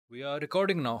We are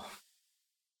recording now.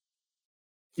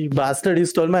 You bastard, you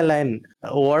stole my line.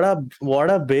 What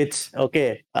a bitch.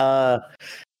 Okay. I'm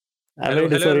very Hello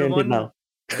disoriented everyone. now.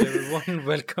 Hello everyone.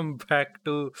 Welcome back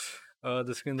to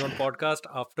the Screens On podcast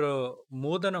after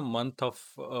more than a month of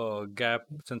gap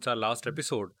since our last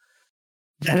episode,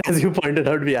 And as you pointed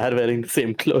out, we are wearing the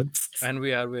same clothes. and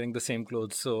we are wearing the same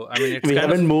clothes. So I mean, We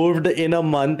haven't moved in a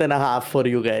month and a half for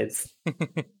you guys.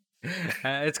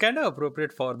 it's kind of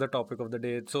appropriate for the topic of the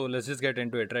day. So let's just get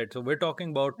into it, right? So we're talking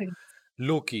about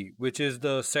Loki, which is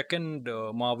the second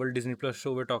Marvel Disney Plus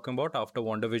show we're talking about after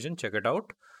WandaVision. Check it out.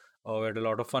 We had a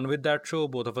lot of fun with that show.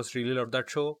 Both of us really loved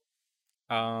that show.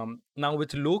 Now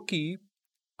with Loki,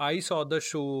 I saw the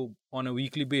show on a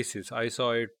weekly basis. I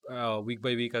saw it week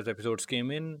by week as episodes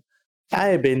came in.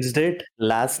 I binged it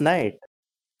last night.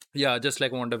 Yeah, just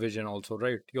like WandaVision also,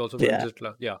 right? You also binged Yeah,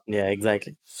 it. Yeah. yeah,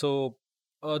 exactly. So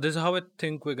this is how I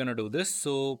think we're gonna do this.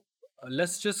 So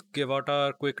let's just give out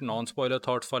our quick non-spoiler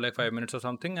thoughts for like 5 minutes or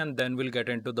something, and then we'll get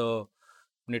into the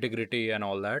nitty-gritty and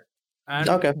all that. And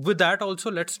Okay. with that also,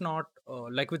 let's not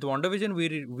like with WandaVision,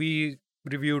 we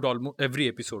reviewed almost every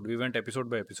episode. We went episode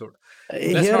by episode.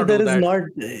 Let's Here not do there is that. not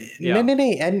Yeah. no,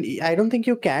 and I don't think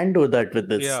you can do that with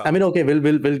this. Yeah. I mean, okay,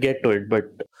 we'll get to it, but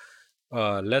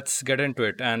Let's get into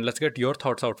it and let's get your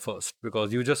thoughts out first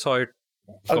because you just saw it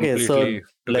okay, so completely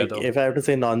like together. if I have to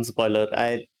say non-spoiler,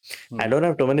 I Hmm. don't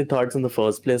have too many thoughts in the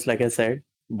first place, like I said,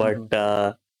 but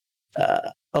Mhm.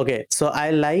 okay, so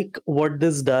I like what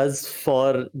this does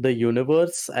for the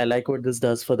universe. I like what this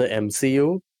does for the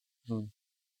MCU. Hmm.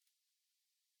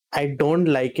 I don't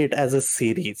like it as a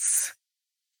series.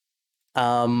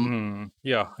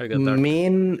 Yeah, I get that.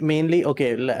 Mainly,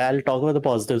 okay, I'll talk about the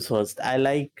positives first. I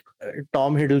like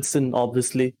Tom Hiddleston,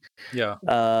 obviously. Yeah.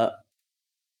 Uh,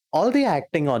 all the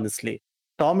acting, honestly.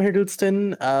 Tom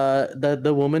Hiddleston,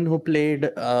 the woman who played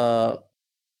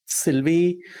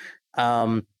Sylvie,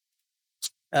 um,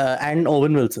 and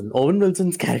Owen Wilson. Owen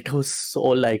Wilson's character was so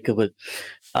likable.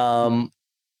 Hmm.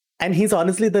 And he's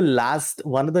honestly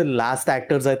one of the last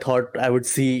actors I thought I would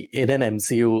see in an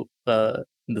MCU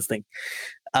this thing.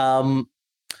 Um,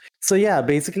 so yeah,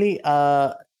 basically,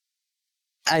 I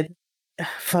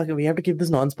fuck. We have to keep this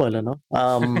non-spoiler, no?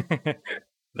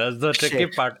 That's the tricky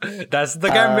Shit. part. That's the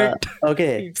gambit.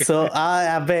 Okay, so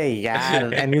abe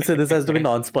yaar, and you said this has to be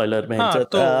non-spoiler, man.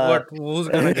 So what? Who's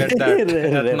gonna get that? That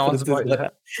References. non-spoiler.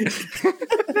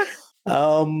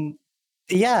 Um,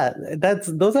 yeah, that's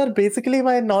those are basically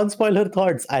my non-spoiler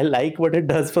thoughts. I like what it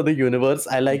does for the universe.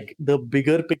 I Hmm. like the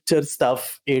bigger picture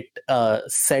stuff it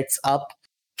sets up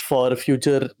for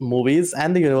future movies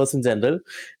and the universe in general.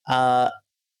 Uh,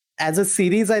 as a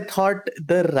series, I thought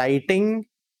the writing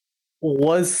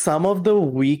was some of the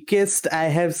weakest I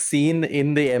have seen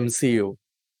in the MCU,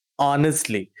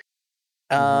 honestly.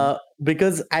 Mhm.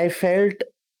 Because I felt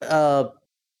uh,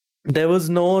 there was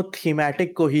no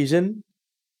thematic cohesion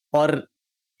or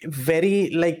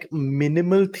very like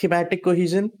minimal thematic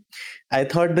cohesion. I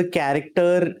thought the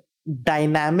character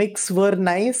dynamics were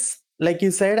nice. Like you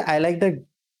said, I like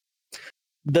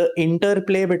the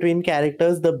interplay between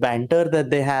characters, the banter that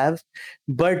they have.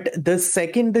 But the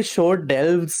second the show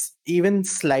delves even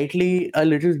slightly a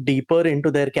little deeper into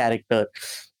their character,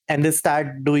 and they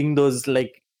start doing those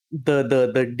like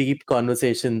the deep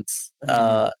conversations,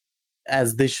 Mhm.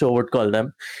 as this show would call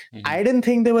them. Mhm. I didn't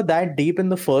think they were that deep in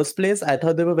the first place. I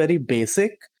thought they were very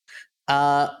basic.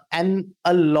 And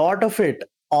a lot of it,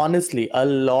 honestly, a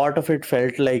lot of it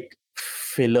felt like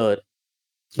filler.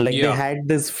 Like they Yeah. had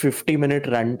this 50-minute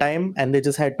runtime and they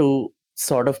just had to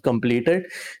sort of complete it.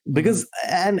 Mhm.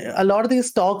 And a lot of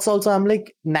these talks also, I'm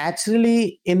like,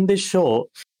 naturally in this show,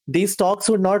 these talks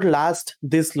would not last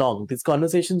this long. These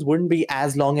conversations wouldn't be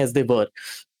as long as they were.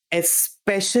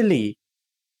 Especially,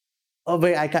 oh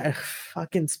wait, I can't,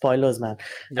 fucking spoilers, man.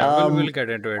 Yeah. We'll Um, get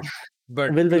into it,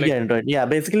 but we'll like get into it. Yeah,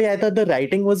 basically, I thought the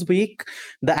writing was weak,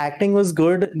 the acting was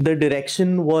good, the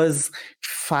direction was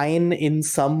fine in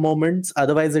some moments.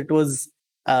 Otherwise, it was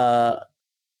uh,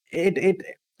 it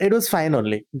it was fine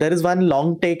only. There is one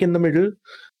long take in the middle,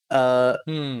 uh,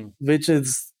 hmm. which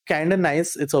is kind of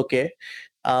nice. It's okay.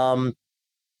 Um,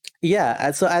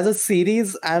 yeah. So as a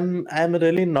series, I'm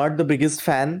really not the biggest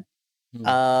fan. Hmm.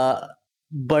 Uh,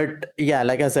 but yeah,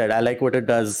 like I said, I like what it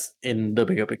does in the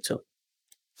bigger picture.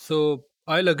 So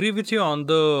I'll agree with you on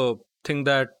the thing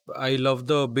that I love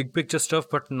the big picture stuff,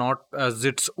 but not as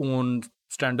its own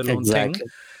standalone thing. Exactly.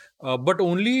 But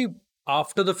only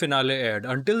after the finale aired.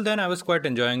 Until then, I was quite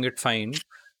enjoying it fine.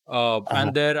 Uh-huh.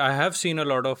 And there, I have seen a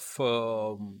lot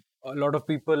of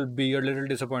people be a little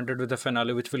disappointed with the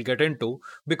finale, which we'll get into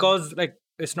because like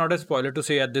it's not a spoiler to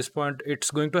say at this point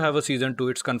it's going to have a season two.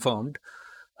 It's confirmed,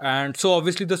 And so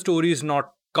obviously the story is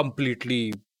not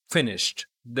completely finished.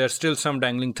 There's still some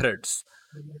dangling threads.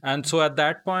 And so at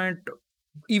that point,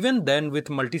 even then with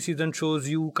multi-season shows,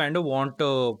 you kind of want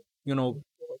you know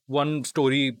one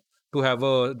story to have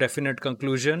a definite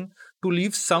conclusion, to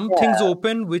leave some things Yeah,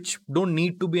 open which don't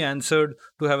need to be answered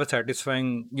to have a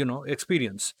satisfying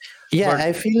experience. yeah. But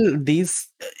I feel these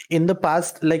in the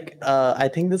past, like I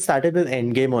think this started with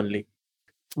Endgame only,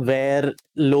 where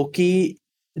Loki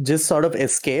just sort of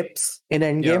escapes in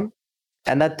yeah, Endgame,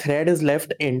 and that thread is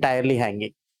left entirely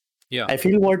hanging. yeah, I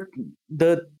feel what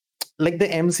the the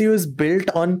MCU is built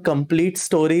on complete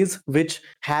stories which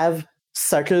have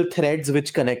subtle threads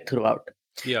which connect throughout,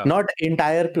 yeah, not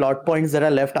entire plot points that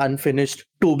are left unfinished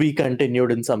to be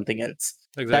continued in something else.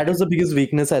 That was exactly. the biggest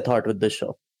weakness I thought with this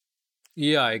show.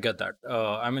 Yeah, I get that.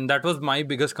 I mean, that was my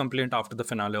biggest complaint after the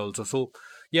finale also. So,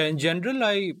 yeah, in general,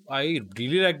 I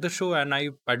really liked the show, and I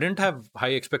didn't have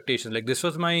high expectations. Like this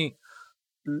was my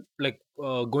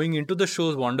going into the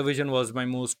shows. WandaVision was my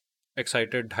most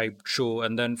excited, hyped show,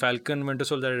 and then Falcon Winter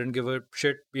Soldier. I didn't give a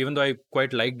shit, even though I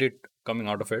quite liked it coming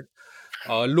out of it.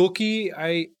 Loki,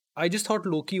 I just thought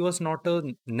Loki was not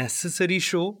a necessary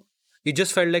show. It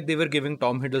just felt like they were giving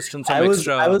Tom Hiddleston some I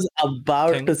extra was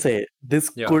about to thing. say this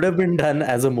Yeah, could have been done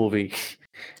as a movie.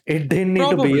 It didn't need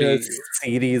to be a probably.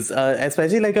 series,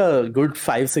 especially like a good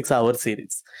 5-6 hour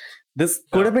series. This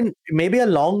could Yeah. have been maybe a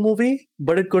long movie,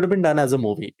 but it could have been done as a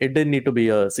movie. It didn't need to be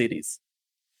a series.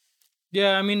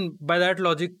 Yeah, I mean, by that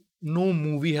logic, no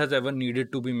movie has ever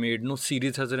needed to be made. No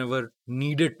series has ever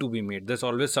needed to be made. There's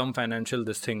always some financial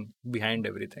this thing behind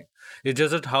everything. It's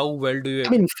just that how well do I you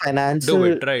mean, do financial,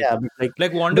 it, right? yeah, Like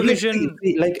but WandaVision,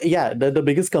 yeah, the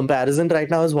biggest comparison right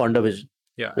now is WandaVision.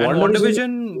 yeah, and WandaVision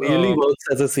WandaVision, really works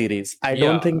as a series. I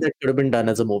don't yeah, think that could have been done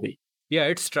as a movie. yeah,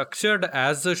 it's structured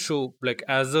as a show, like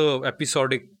as a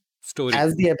episodic story.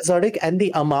 As the episodic and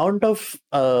the amount of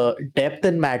depth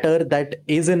and matter that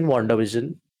is in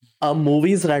WandaVision, a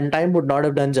movie's runtime would not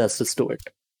have done justice to it.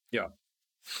 Yeah.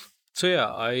 So yeah,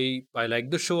 I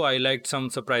liked the show. I liked some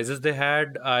surprises they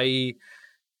had. I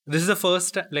This is the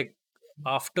first like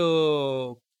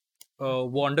after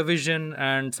WandaVision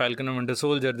and Falcon and Winter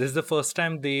Soldier, this is the first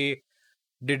time they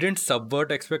didn't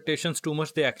subvert expectations too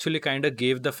much. They actually kind of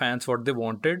gave the fans what they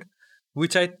wanted,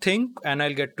 which I think, and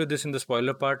I'll get to this in the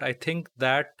spoiler part, I think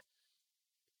that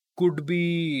could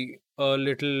be a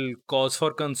little cause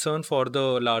for concern for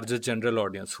the larger general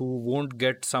audience who won't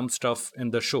get some stuff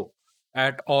in the show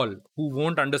at all, who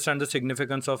won't understand the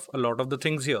significance of a lot of the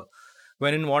things here.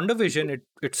 When in WandaVision,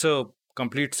 it's a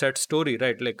complete set story,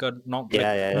 right? Like a not like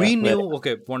Yeah, yeah, yeah. we knew,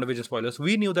 okay, WandaVision spoilers.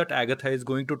 We knew that Agatha is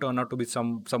going to turn out to be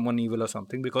someone evil or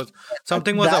something because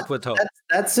something was That, up with her.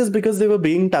 that's just because they were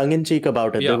being tongue in cheek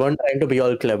about it. They Yeah, weren't trying to be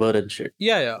all clever and shit.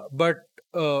 yeah. But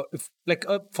if like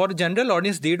for a general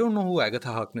audience, they don't know who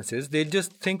Agatha Harkness is. They'll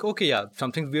just think, okay, yeah,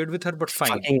 something's weird with her, but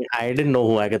fine. Fucking, I didn't know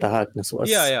who Agatha Harkness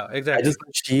Yeah, was. yeah, I just exactly.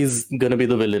 thought she's gonna be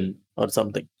the villain or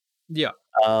something. Yeah.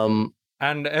 Um,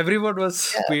 And everyone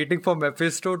was yeah, waiting for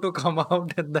Mephisto to come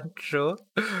out in that show.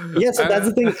 yeah. So that's Uh,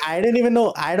 the thing. I didn't even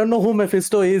know. I don't know who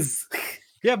Mephisto is.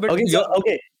 yeah, but Okay, so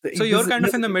okay, you're kind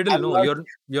of in the middle. I'm No, not.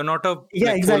 you're not a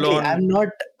Yeah, like full exactly. on.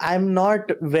 I'm not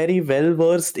very well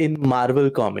versed in Marvel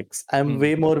comics. I'm Hmm,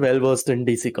 way more well versed in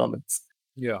DC comics.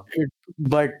 yeah,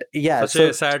 But yeah, such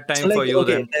a sad so time like for you okay,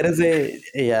 then. there is a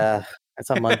yeah, it's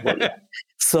a month bola.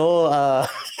 So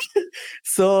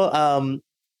so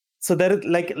so there is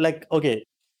okay,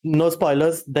 no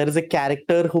spoilers. There is a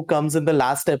character who comes in the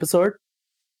last episode.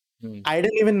 Hmm. I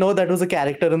didn't even know that was a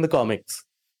character in the comics.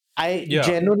 I Yeah,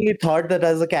 genuinely thought that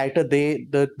as a character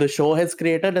the show has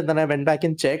created, and then I went back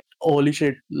and checked. Holy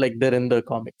shit! Like they're in the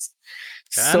comics.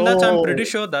 and that's I'm pretty So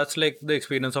sure that's like the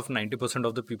experience of 90%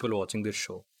 of the people watching this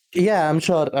show. yeah, I'm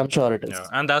sure. I'm sure it Yeah,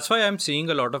 is. and that's why I'm seeing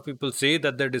a lot of people say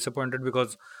that they're disappointed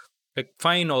because, like,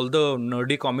 fine, all the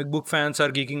nerdy comic book fans are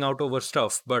geeking out over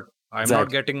stuff, but I'm not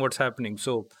Exactly. getting what's happening.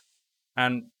 So,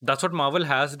 and that's what Marvel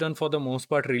has done for the most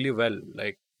part really well.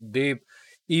 Like, they,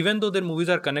 even though their movies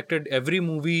are connected, every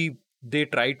movie they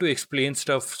try to explain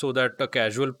stuff so that a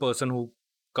casual person who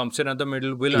comes in at the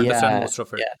middle will understand Yeah. most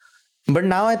of it. Yeah. But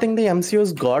now I think the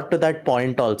MCU's got to that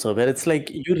point also where it's like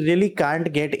you really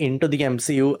can't get into the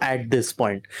MCU at this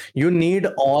point. You need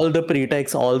all the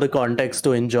pretext, all the context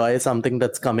to enjoy something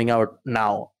that's coming out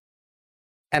now.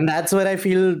 And that's where I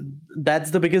feel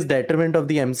that's the biggest detriment of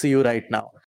the MCU right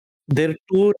now. They're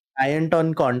too reliant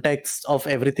on context of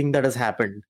everything that has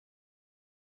happened.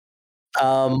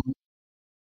 Um,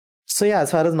 so yeah,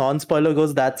 as far as non-spoiler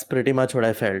goes, that's pretty much what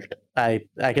I felt. I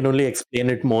can only explain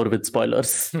it more with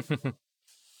spoilers.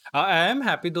 I am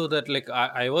happy though that like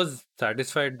I was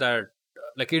satisfied that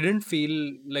like it didn't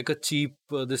feel like a cheap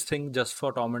this thing just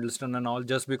for Tom Hiddleston and all,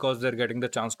 just because they're getting the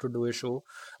chance to do a show.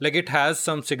 Like it has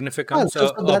some Ah, significance, so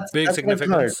a big that's what I've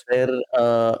heard. significance.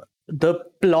 The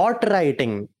plot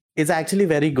writing is actually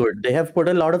very good. They have put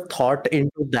a lot of thought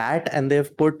into that, and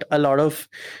they've put a lot of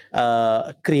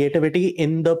creativity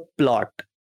in the plot,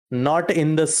 not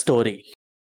in the story.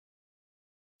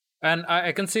 And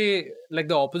I can say like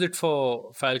the opposite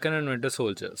for Falcon and Winter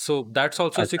Soldier. So that's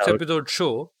also a six Acha, episode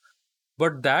show,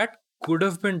 but that could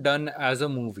have been done as a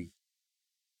movie.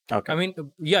 okay. I mean,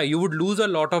 yeah, you would lose a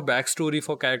lot of backstory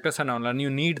for characters and all, and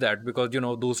you need that because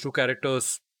those two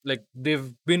characters, like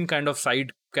they've been kind of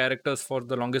side characters for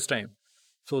the longest time,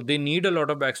 so they need a lot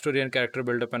of backstory and character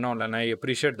build up and all, and I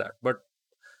appreciate that. But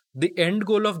the end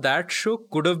goal of that show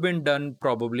could have been done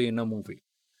probably in a movie.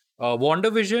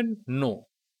 WandaVision, no.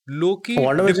 Loki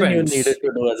WandaVision you needed depends.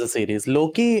 to do as a series.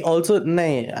 Loki also,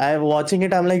 nay, I'm watching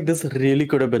it. I'm like, this really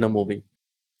could have been a movie.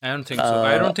 I don't think so.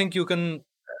 I Uh, don't think you can.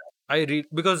 I read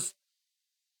because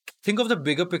think of the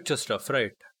bigger picture stuff,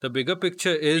 right? The bigger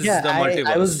picture is yeah, the I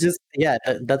was multiverse. just, yeah,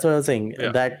 that's what I was saying.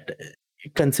 Yeah, That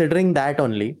considering that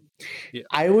only, yeah.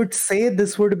 I would say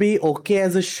this would be okay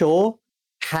as a show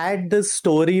had the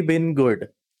story been good.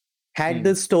 Had Hmm.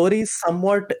 the story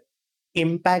somewhat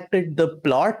impacted the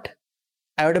plot,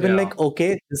 I would have been Yeah. like,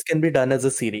 okay, this can be done as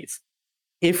a series.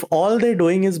 If all they're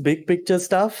doing is big picture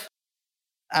stuff,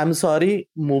 I'm sorry,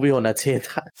 movie hona chahiye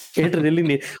tha. It really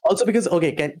need. Also because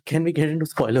okay, can we get into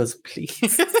spoilers,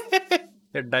 please?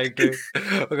 Yeah, dive to it.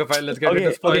 Okay, fine. Let's get into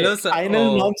Okay. spoilers.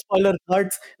 Final non-spoiler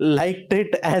thoughts. Liked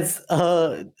it as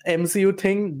a MCU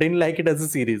thing. Didn't like it as a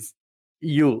series.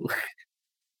 You,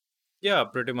 Yeah,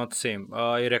 pretty much same.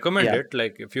 I recommend yeah. it.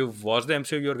 Like, if you've watched the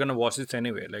MCU, you're gonna watch this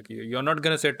anyway. Like, you're not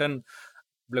gonna sit and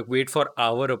like wait for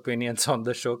our opinions on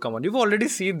the show. Come on, you've already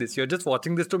seen this. You're just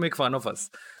watching this to make fun of us.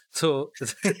 So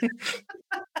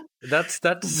that's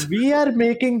We are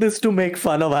making this to make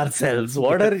fun of ourselves.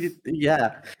 What are you?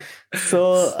 Yeah.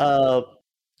 So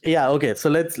yeah, okay. So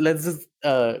let's just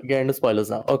get into spoilers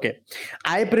now. Okay.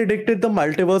 I predicted the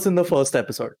multiverse in the first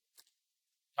episode.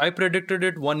 I predicted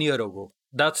it 1 year ago.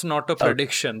 That's not a Okay.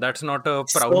 prediction. That's not a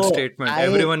proud So statement. I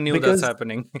Everyone knew that's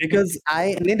happening. because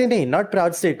I no, not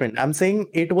proud statement. I'm saying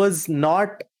it was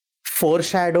not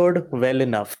foreshadowed well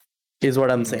enough, is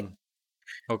what I'm saying.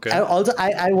 Hmm. Okay.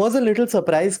 I was a little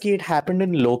surprised that it happened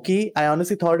in Loki. I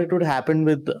honestly thought it would happen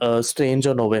with Strange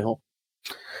or No Way Home.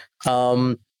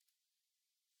 Um,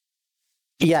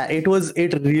 yeah, it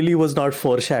really was not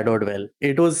foreshadowed well.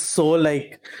 It was so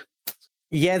like,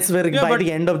 yes, we're Yeah, by but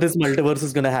the end of this multiverse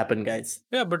is gonna happen, guys.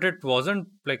 yeah, but it wasn't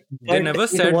like they But never it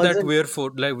said that wasn't. we're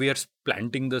for like we are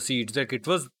planting the seeds. Like it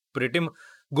was pretty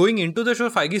going into the show.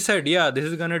 Feige said, "Yeah, this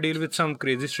is gonna deal with some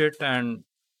crazy shit, and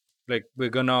like we're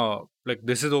gonna like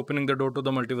this is opening the door to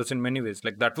the multiverse in many ways."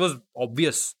 Like that was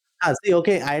obvious. Ah, see,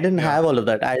 okay, I didn't Yeah. have all of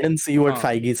that. I didn't see what Huh.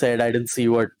 Feige said. I didn't see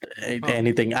what Huh.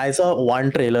 anything. I saw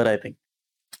one trailer, I think.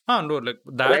 No, like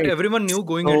that Right. everyone knew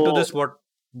going into So, this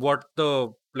what the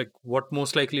like what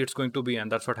most likely it's going to be,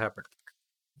 and that's what happened.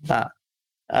 ah,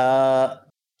 uh,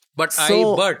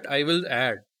 so But I will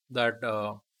add that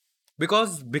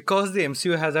because the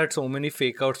MCU has had so many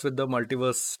fake outs with the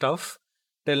multiverse stuff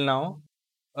till now.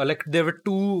 Like there were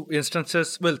two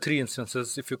instances, well, three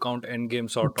instances if you count Endgame,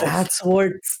 sort of. that's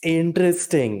what's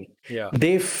interesting. Yeah.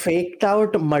 They faked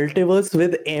out multiverse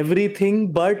with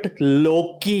everything but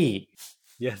Loki,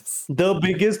 Yes. the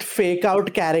biggest fake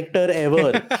out character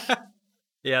ever.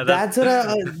 Yeah.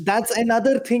 That's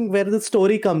another thing where the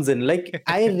story comes in. Like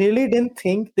I really didn't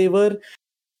think they were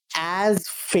as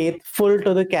faithful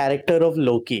to the character of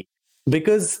Loki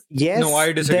because No, yes,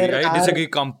 I disagree. there I are disagree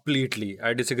completely.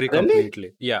 I disagree really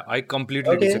completely. Yeah, I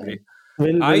completely okay. disagree. I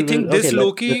We'll think okay. this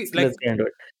Loki, Let's like get into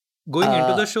it. going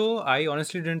into Uh, the show, I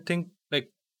honestly didn't think like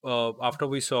after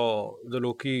we saw the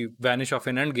Loki vanish off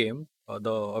in Endgame,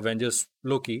 the Avengers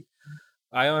Loki,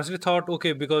 I honestly thought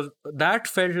okay because that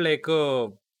felt like a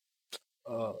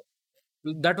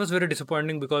that was very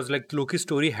disappointing because like Loki's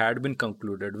story had been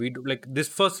concluded. Like this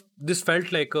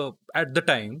felt like a at the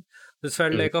time this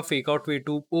felt mm, like a fake out way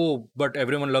to but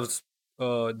everyone loves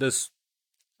this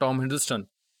Tom Hiddleston,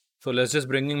 so let's just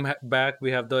bring him back.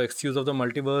 We have the excuse of the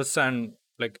multiverse and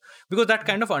like because that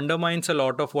kind of undermines a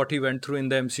lot of what he went through in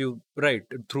the MCU right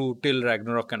through till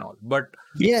Ragnarok and all. But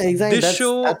yeah, exactly. this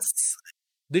show That's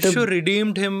this show the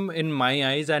redeemed him in my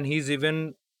eyes, and he's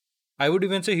even I would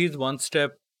even say he's one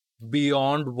step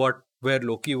beyond what where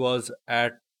Loki was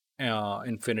at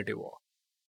Infinity War.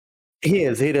 he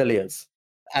is. He really is.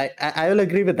 I will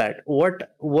agree with that. What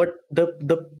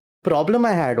the problem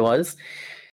I had was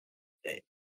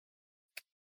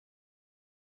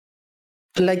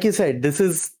Like you said, this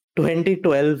is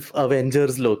 2012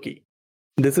 Avengers Loki.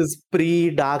 This is pre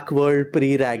Dark World,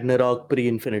 pre Ragnarok, pre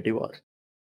Infinity War.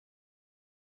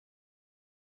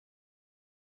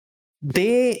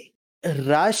 They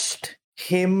rushed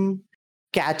him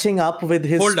catching up with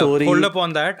his Hold story. up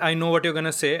on that. I know what you're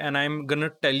gonna say, and I'm gonna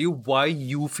tell you why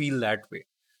you feel that way.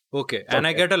 Okay, and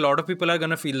I Okay. get a lot of people are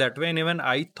gonna feel that way, and even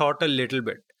I thought a little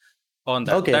bit on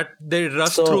that. Okay. That they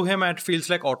rush through So him, and it feels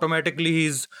like automatically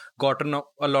he's gotten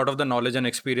a lot of the knowledge and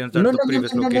experience no that the no no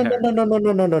previous no Loki no no had. no no no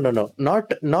no no no no no.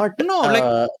 Not No, like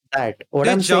that. What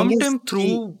they I'm saying jumped is him he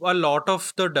through a lot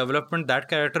of the development that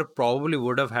character probably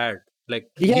would have had. Like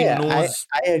yeah, he yeah, knows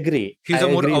I agree. I he's a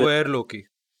more agree with aware Loki.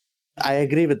 I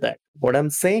agree with that. What I'm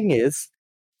saying is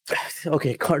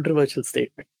okay, controversial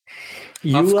statement. Of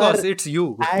You course, are it's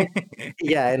you. at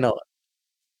yeah, I know.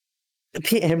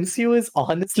 The MCU is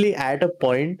honestly at a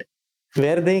point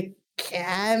where they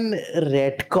can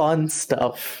retcon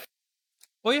stuff.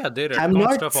 Oh yeah, they I'm retcon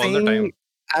not stuff all the saying time.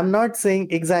 I'm not saying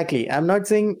exactly. I'm not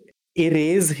saying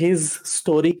erase his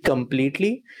story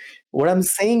completely. What I'm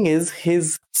saying is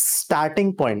his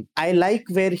starting point. I like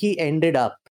where he ended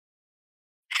up.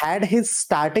 Had his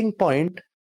starting point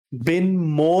been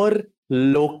more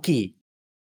Loki,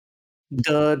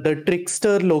 the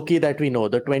trickster Loki that we know,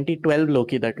 the 2012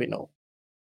 Loki that we know,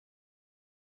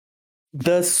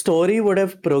 the story would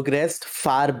have progressed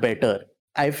far better.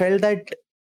 I felt that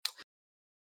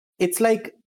it's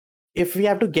like if we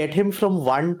have to get him from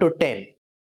 1 to 10,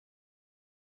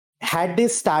 had they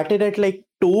started at like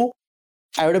 2,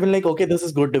 I would have been like, okay, this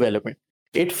is good development.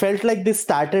 It felt like they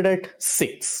started at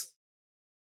 6.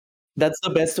 That's the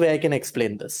best way I can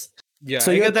explain this. Yeah,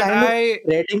 So I you're get that. kind of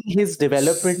spreading his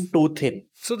development too thin.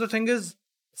 So the thing is,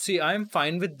 see, I'm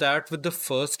fine with that with the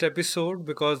first episode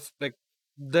because like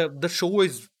the show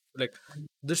is like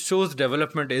the show's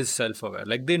development is self-aware.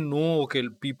 Like they know, okay,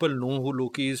 people know who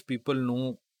Loki is, people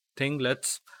know thing.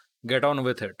 Let's get on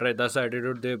with it, right? That's the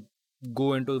attitude they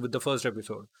go into with the first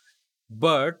episode.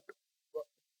 But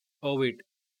oh wait,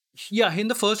 yeah, in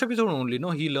the first episode only, no,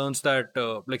 he learns that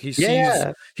like Yeah,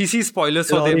 yeah. he sees spoilers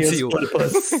for the Glorious MCU.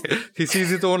 purpose. He sees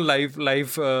his own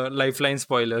lifeline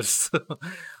spoilers.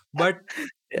 But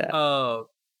Yeah. uh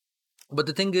but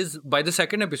the thing is, by the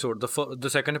second episode, the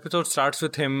second episode starts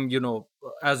with him,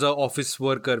 as a office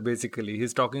worker. Basically,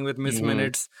 he's talking with Miss Mhm.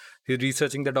 Minutes. He's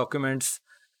researching the documents.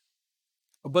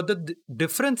 But the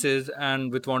difference is, and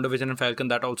with WandaVision and Falcon,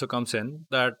 that also comes in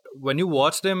that when you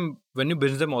watch them, when you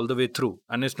binge them all the way through,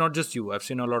 and it's not just you. I've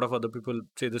seen a lot of other people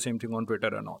say the same thing on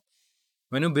Twitter and all.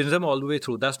 When you binge them all the way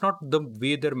through, that's not the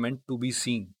way they're meant to be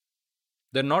seen.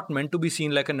 They're not meant to be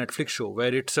seen like a Netflix show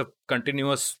where it's a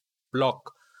continuous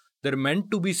block. They're meant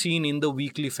to be seen in the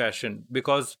weekly fashion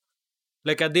because,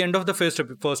 like, at the end of the first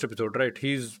episode, right?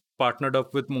 He's partnered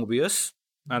up with Mobius,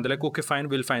 and they're like, okay, fine,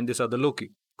 we'll find this other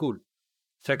Loki. Cool.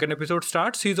 Second episode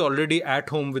starts, he's already at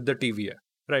home with the TVA,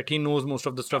 right? He knows most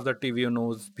of the stuff that TVA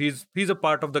knows. He's a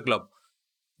part of the club.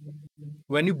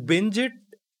 When you binge it,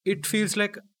 it feels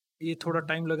like ये थोड़ा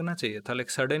time लगना चाहिए था. Like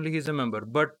suddenly he's a member.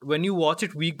 But when you watch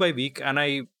it week by week, and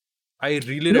I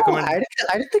really No, recommend.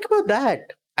 I didn't think about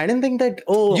that. I didn't think that,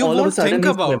 oh, You all of a won't sudden think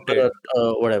he's a about it. member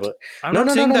or whatever. I'm No, not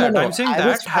no, no, saying no, no, that. no. I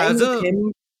was fine with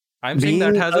him I'm saying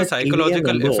that being has a a TVA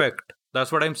psychological member. effect.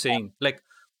 That's what I'm saying. Like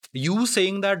you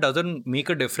saying that doesn't make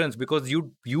a difference because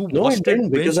you No, it watched it, didn't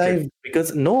because binged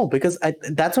it. because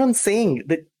that's what I'm saying.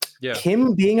 That Yeah.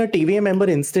 him being a TVA member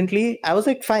instantly, I was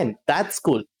like, fine, that's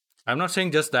cool. I'm not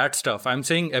saying just that stuff. I'm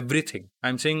saying everything.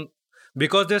 I'm saying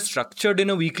because they're structured in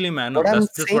a weekly manner.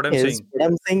 That's just what I'm saying. What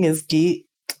I'm saying is ki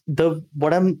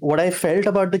what I felt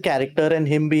about the character and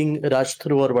him being rushed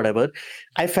through or whatever,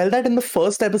 I felt that in the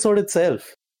first episode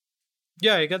itself.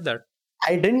 Yeah, I get that.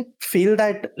 I didn't feel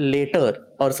that later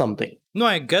or something. No,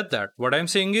 I get that. What I'm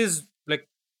saying is like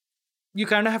you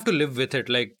kind of have to live with it.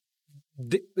 Like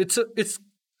it's.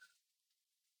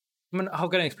 I mean, how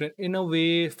can I explain? In a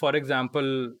way, for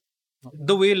example,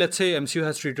 the way let's say MCU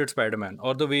has treated Spider-Man,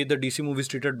 or the way the DC movies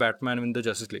treated Batman in the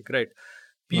Justice League, right?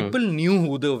 Hmm. People knew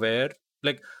who they were.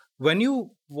 Like when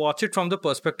you watch it from the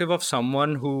perspective of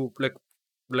someone who like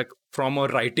from a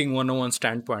writing 101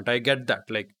 standpoint, I get that.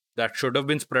 Like that should have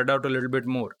been spread out a little bit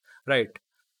more, right?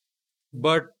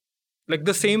 But like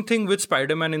the same thing with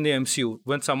Spider-Man in the MCU,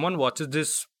 when someone watches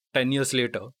this 10 years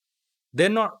later, they're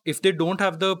not, if they don't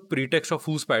have the pretext of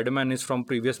who Spider-Man is from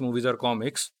previous movies or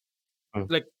comics, Hmm.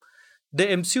 like the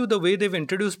MCU, the way they've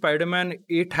introduced Spider-Man,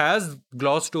 it has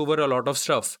glossed over a lot of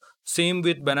stuff. Same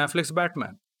with Ben Affleck's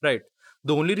Batman, right?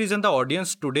 The only reason the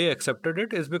audience today accepted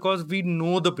it is because we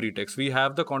know the pretext. We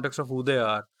have the context of who they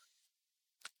are.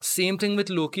 Same thing with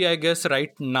Loki, I guess, right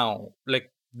now.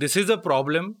 Like this is a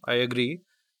problem. I agree.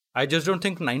 I just don't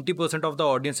think 90% of the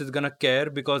audience is gonna care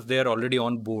because they are already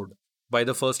on board by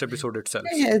the first episode itself.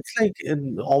 Yeah, it's like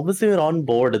obviously we're on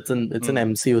board. It's an Hmm.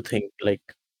 MCU thing. Like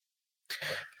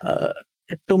uh,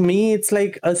 to me, it's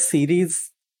like a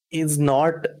series is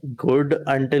not good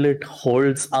until it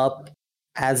holds up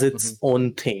as Hmm. its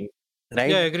own thing, Yeah, I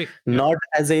right? agree. Yeah. Not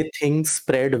as a thing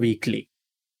spread weekly.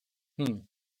 Hmm.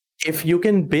 If you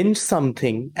can binge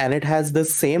something and it has the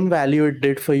same value it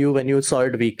did for you when you saw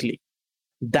it weekly,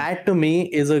 Hmm. that to me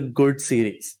is a good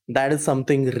series. That is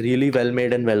something really well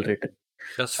made and well written.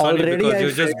 That's funny Already because I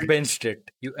you just felt benched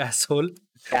it, you asshole.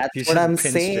 that's You what just I'm benched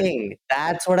it. saying.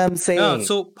 That's what I'm Yeah. saying.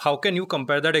 So how can you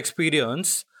compare that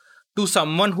experience to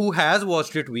someone who has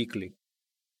watched it weekly?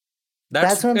 That's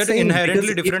That's what I'm an saying.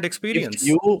 inherently Because different if experience.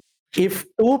 you if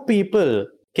two people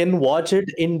can watch it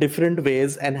in different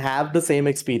ways and have the same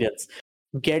experience,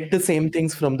 get the same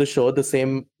things from the show, the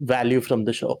same value from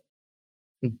the show,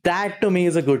 that to me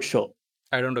is a good show.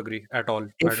 I don't agree at all. I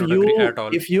If don't agree you at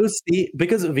all. if you see,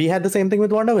 because we had the same thing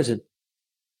with WandaVision.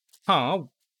 Huh.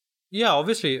 Yeah,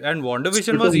 obviously. And So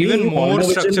WandaVision to was even me, more WandaVision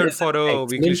structured is for an a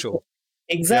weekly excellent show. show.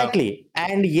 Yeah. Exactly.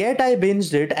 And yet I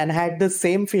binged it and had the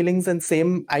same feelings and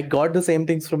same I got the same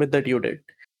things from it that you did.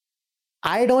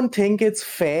 I don't think it's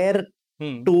fair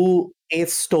Hmm. to a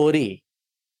story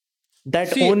that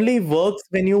See, only works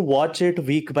when you watch it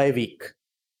week by week.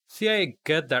 see, I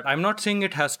get that. I'm not saying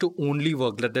it has to only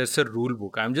work, that there's a rule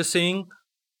book. I'm just saying,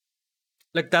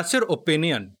 like, that's your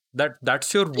opinion.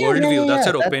 That's your Yeah, yeah, worldview. yeah, That's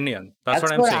yeah. your opinion. That's what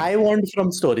That's I'm what saying. I want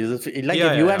from stories. If Yeah, you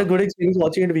yeah, had a yeah. good experience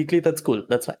watching it weekly, that's cool.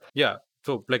 That's fine. Yeah.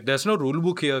 So, like, there's no rule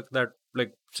book here that,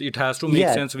 like, it has to make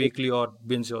Yeah, sense weekly or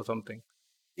binge or something.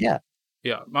 yeah,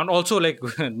 Yeah, and also like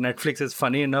Netflix is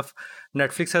funny enough.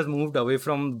 Netflix has moved away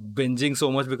from binging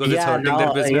so much because it's yeah. hurting their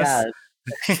Now, yeah,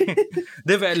 business.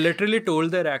 They've literally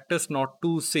told their actors not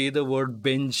to say the word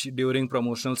binge during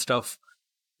promotional stuff.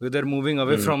 They're moving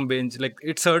away Mm. from binge. Like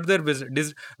it's hurt their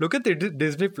business. Look at it,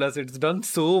 Disney Plus. It's done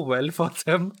so well for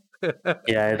them.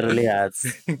 Yeah, it really has.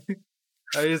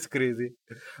 It's crazy.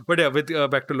 But yeah, with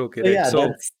back to Loki, So right? yeah,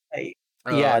 So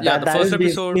yeah, yeah, that the that first is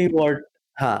episode. basically what.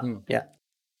 Huh? Hmm. Yeah.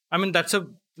 I mean,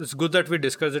 it's good that we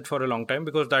discussed it for a long time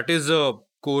because that is a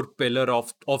core pillar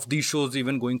of these shows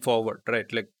even going forward,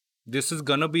 right? Like this is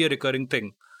gonna be a recurring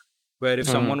thing where if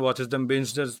Hmm. someone watches them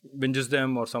binges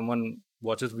them or someone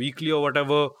watches weekly or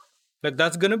whatever, like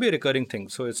that's gonna be a recurring thing.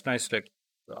 So it's nice. Like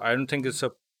I don't think it's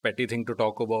a petty thing to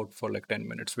talk about for like 10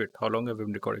 minutes. Wait, how long have we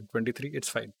been recording? 23. It's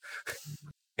fine.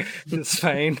 It's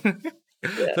fine.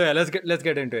 Yeah. So yeah, let's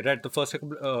get into it. Right,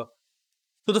 so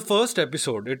the first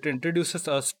episode it introduces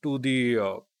us to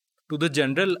the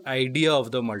general idea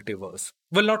of the multiverse.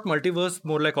 Well, not multiverse,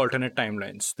 more like alternate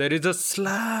timelines. There is a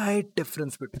slight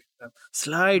difference between them.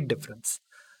 Slight difference.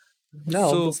 No,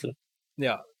 So obviously.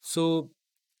 yeah. So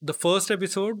the first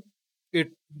episode it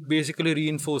basically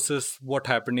reinforces what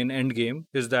happened in Endgame.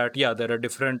 Is that yeah, there are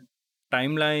different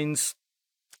timelines.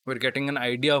 We're getting an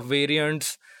idea of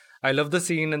variants. I love the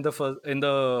scene in the first in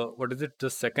the what is it the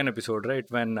second episode, right,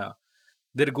 when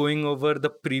they're going over the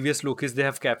previous Lokis they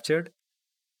have captured,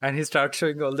 and he starts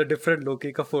showing all the different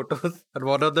Loki ka photos, and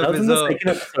one of That them was in is the a second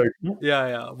episode.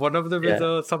 No? one of them is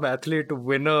Yeah, a some athlete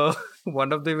winner,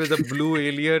 one of them is a blue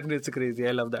alien. It's crazy.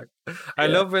 I love that. I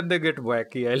yeah. love when they get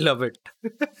wacky. I love it.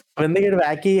 When they get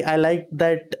wacky, I like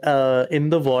that in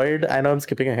the Void. I know I'm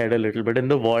skipping ahead a little, but in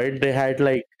the Void, they had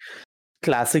like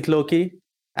classic Loki.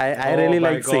 I Oh really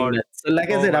my like seeing god. that. So, like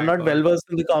I Oh said, I'm my not well god. versed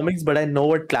in the comics, but I know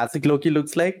what classic Loki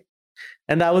looks like,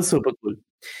 and that was super cool.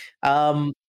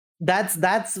 Um, that's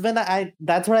when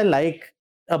that's what I like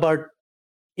about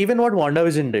even what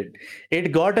WandaVision did.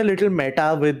 It got a little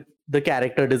meta with the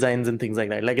character designs and things like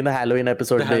that. Like in the Halloween The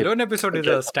episode, they Halloween episode is a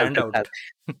dressed up as the standout. class.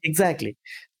 Exactly.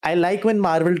 I like when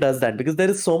Marvel does that because there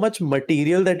is so much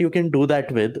material that you can do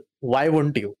that with. Why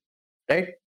wouldn't you? Right?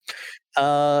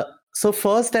 Uh, so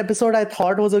first episode I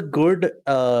thought was a good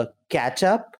catch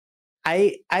up.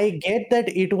 I get that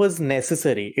it was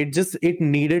necessary. It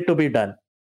needed to be done.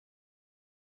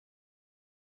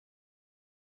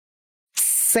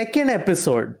 Second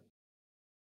episode,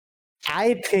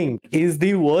 I think, is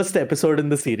the worst episode in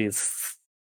the series.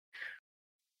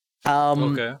 Um,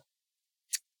 Okay.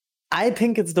 I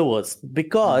think it's the worst Hmm.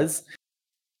 because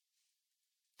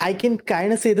I can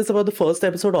kind of say this about the first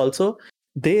episode also.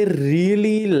 They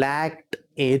really lacked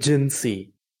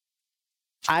agency.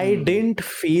 I Hmm. didn't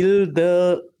feel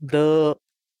the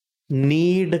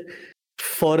need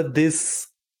for this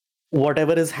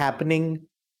whatever is happening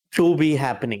to be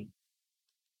happening.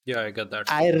 Yeah, I get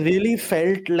that. I really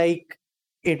felt like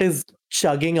it is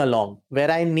chugging along where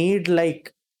I need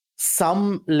like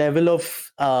some level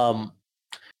of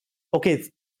okay,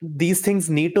 these things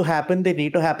need to happen. They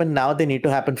need to happen now. They need to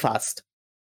happen fast.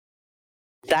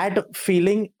 That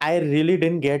feeling I really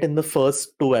didn't get in the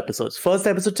first two episodes. First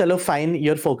episode, chalo, fine,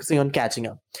 you're focusing on catching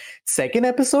up. Second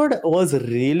episode was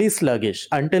really sluggish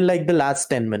until like the last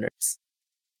 10 minutes.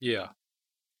 Yeah.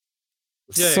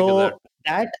 Yeah, I get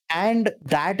that. So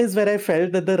that is where I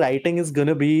felt that the writing is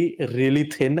gonna be really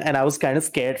thin, and I was kind of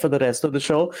scared for the rest of the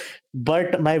show.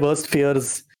 But my worst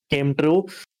fears came true.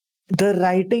 The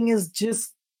writing is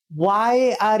just,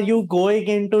 why are you going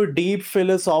into deep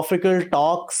philosophical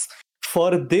talks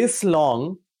for this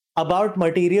long about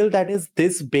material that is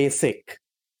this basic,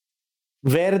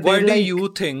 where Why they're do like you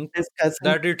think discussing,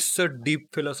 that it's a deep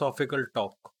philosophical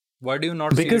talk? Why do you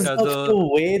not see it because as of a the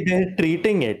way they're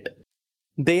treating it.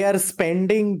 They are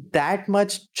spending that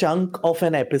much chunk of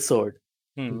an episode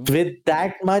with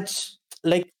that much,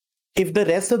 like, if the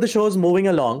rest of the show is moving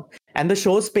along and the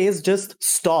show space just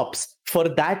stops for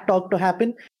that talk to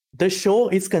happen, the show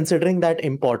is considering that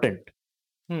important,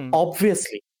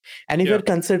 obviously. And if Yeah. you're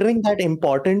considering that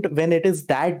important when it is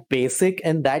that basic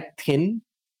and that thin,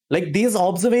 like, these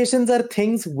observations are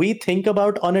things we think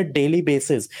about on a daily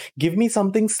basis. Give me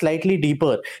something slightly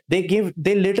deeper. They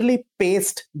literally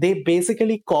paste, they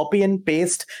basically copy and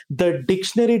paste the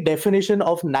dictionary definition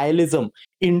of nihilism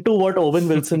into what Owen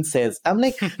Wilson says. I'm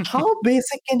like, how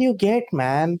basic can you get,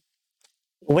 man?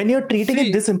 When you're treating it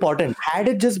See, this important, had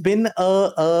it just been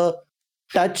a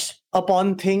touch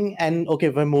upon thing and okay,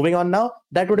 we're moving on now,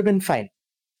 that would have been fine.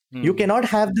 You cannot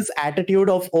have this attitude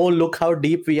of, oh, look how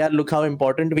deep we are, look how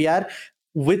important we are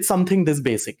with something this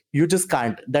basic. You just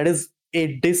can't. That is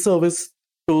a disservice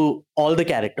to all the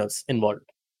characters involved.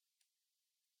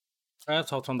 I have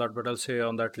thoughts on that, but I'll say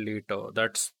on that later.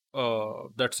 That's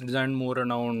designed more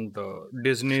around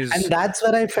Disney's And that's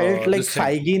where I felt like this thing.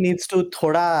 Feige needs to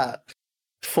thoda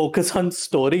focus on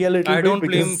story a little I bit, don't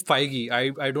blame because Feige.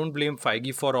 I don't blame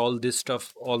Feige for all this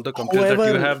stuff, all the complaints that you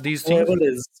whoever have these things. whoever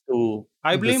is to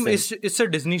I this blame thing. it's a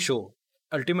Disney show.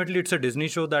 Ultimately, it's a Disney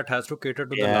show that has to cater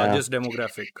to the Yeah. largest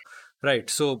demographic, right?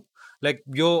 So, like,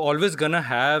 you're always gonna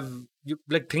have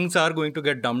like things are going to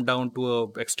get dumbed down to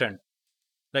a extent.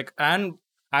 Like, and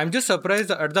I'm just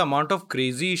surprised at the amount of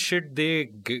crazy shit they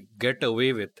get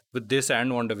away with this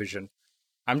and WandaVision.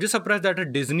 I'm just surprised that a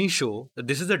Disney show,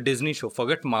 this is a Disney show,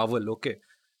 forget Marvel, okay?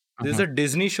 This is Mhm. a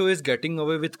Disney show is getting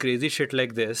away with crazy shit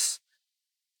like this.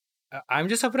 I'm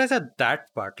just surprised at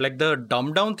that part. Like the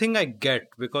dumb down thing, I get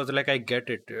because like I get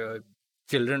it.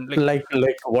 Children Like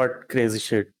what crazy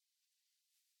shit?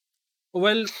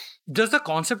 well, just the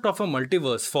concept of a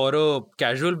multiverse for a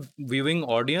casual viewing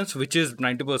audience, which is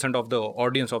 90% of the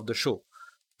audience of the show.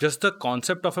 Just the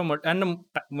concept of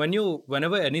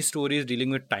whenever any story is dealing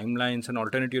with timelines and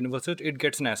alternate universes, it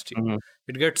gets nasty. Mhm.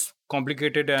 It gets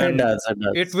complicated, It and does. It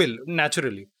it does. will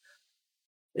naturally.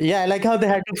 Yeah, I like how they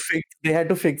had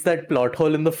to fix that plot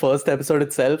hole in the first episode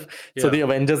itself, so Yeah, the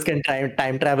Avengers can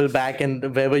time travel back,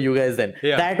 and where were you guys then?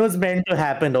 yeah. That was meant to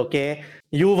happen, okay?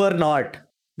 You were not.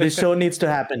 This show needs to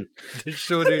happen. This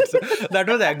show needs that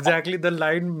was exactly the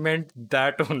line meant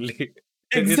that only.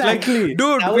 It's like, Exactly.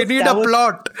 dude, That we was need that a was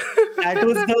plot. that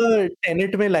was the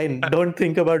Tenet me line. Don't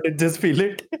think about it, just feel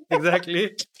it.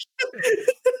 Exactly.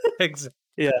 Exactly.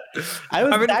 Yeah.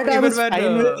 I mean, I was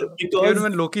fine with, even because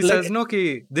when Loki like says, "No,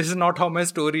 ki, this is not how my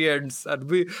story ends," and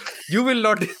you will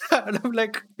not. And I'm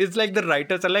like, it's like the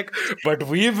writers are like, "But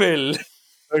we will."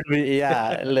 but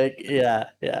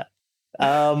yeah.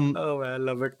 Um Oh, man, I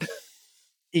love it.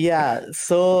 Yeah,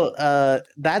 so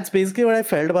that's basically what I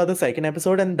felt about the second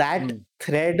episode, and that Mm,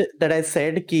 thread that I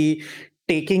said, ki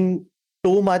taking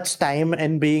too much time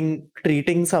and being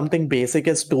treating something basic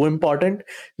as too important,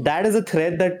 that is a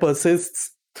thread that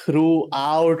persists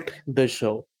throughout the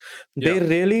show. yeah, They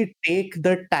really take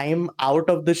the time out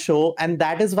of the show, and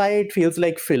that is why it feels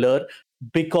like filler,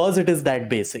 because it is that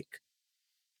basic.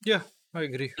 yeah. I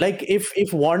agree. Like, if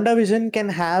WandaVision can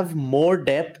have more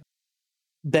depth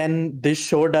than this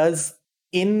show does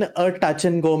in a touch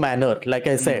and go manner, like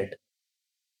I Mm, said,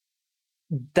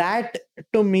 that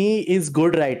to me is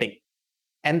good writing,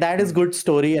 and that is mm, good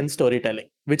story and storytelling,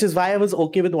 which is why I was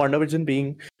okay with WandaVision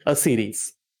being a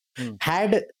series. mm.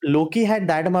 Had Loki had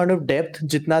that amount of depth,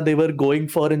 jitna they were going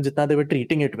for and jitna they were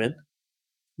treating it with,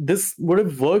 this would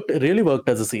have really worked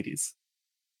as a series.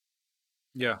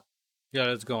 Yeah, yeah.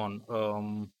 Let's go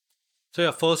on. So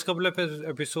yeah, first couple of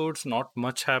episodes, not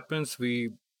much happens. We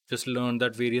just learned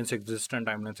that variants exist and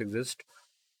timelines exist.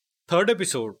 Third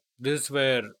episode, this is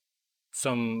where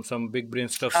some big brain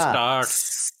stuff Ah,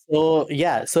 starts. so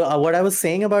yeah, so what I was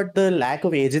saying about the lack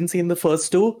of agency in the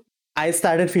first two, I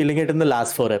started feeling it in the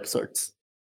last four episodes.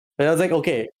 But I was like,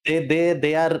 okay,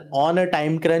 they are on a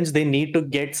time crunch. They need to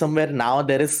get somewhere now.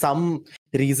 There is some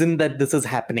reason that this is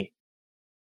happening.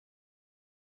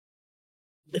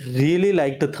 Really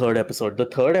like the third episode. The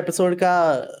third episode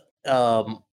ka,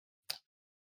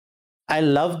 I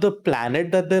love the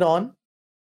planet that they're on.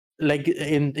 Like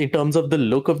in terms of the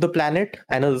look of the planet,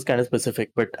 I know this is kind of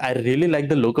specific, but I really like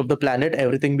the look of the planet,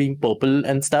 everything being purple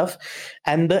and stuff.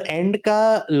 And the end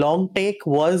ka long take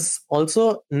was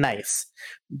also nice.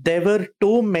 There were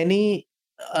too many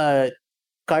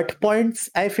cut points,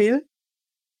 I feel.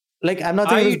 Like, I'm not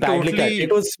saying it was I badly cut. It totally,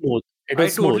 was smooth. It I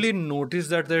was smooth. totally noticed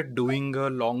that they're doing a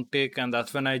long take, and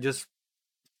that's when I just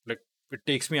like it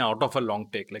takes me out of a long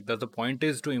take. Like, the point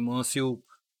is to immerse you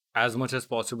as much as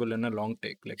possible in a long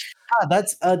take. Like,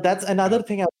 That's yeah, another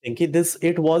thing I'm thinking.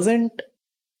 It wasn't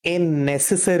a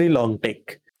necessary long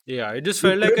take. yeah, it just You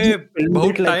felt could like have just a filmed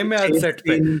it बहुत like time a है आज chase set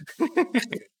पे.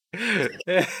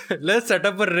 scene. Let's set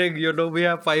up a rig. We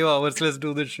have 5 hours. Let's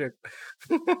do this shit.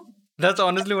 That's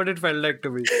honestly what it felt like to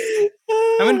me.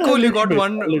 I mean, A cool. little bit, a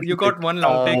You little bit. got one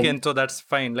long take in, so that's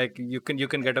fine. Like you can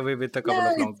get away with a couple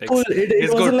Yeah, of long it's cool. takes. It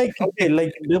It's wasn't good. like, okay,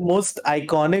 like the most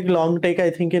iconic long take I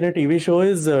think in a TV show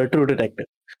is True Detective.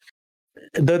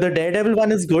 The Daredevil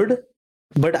one is good,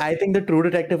 but I think the True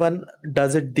Detective one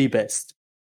does it the best.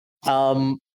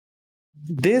 Um,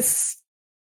 this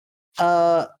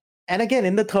uh, and again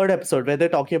in the third episode where they're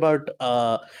talking about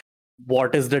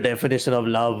what is the definition of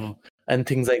love and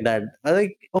things like that. I'm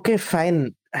like, okay,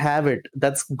 fine, have it.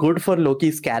 That's good for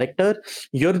Loki's character.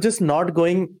 You're just not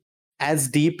going as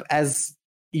deep as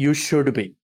you should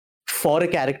be for a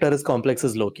character as complex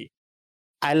as Loki.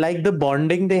 I like the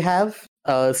bonding they have,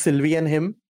 Sylvie and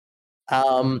him.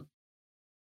 Um,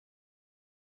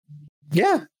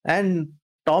 yeah, and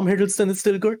Tom Hiddleston is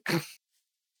still good.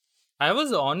 I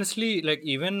was honestly like,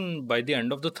 even by the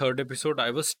end of the third episode,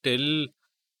 I was still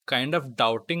kind of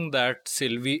doubting that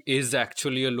Sylvie is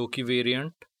actually a Loki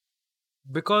variant,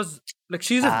 because like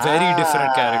she's a very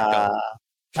different character. Ah,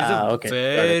 She's a okay, got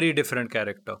it. very different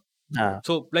character. Ah.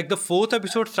 So like the fourth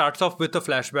episode starts off with a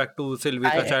flashback to Sylvie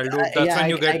ka I, childhood. That's yeah, when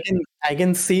you get, I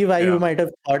can see why you yeah. might have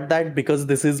thought that because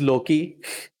this is Loki.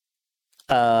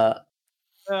 Uh,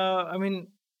 I mean,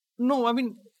 no, I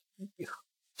mean,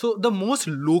 so the most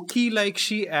Loki like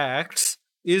she acts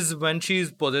is when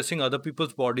she's possessing other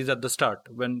people's bodies at the start,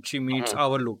 when she meets Mhm.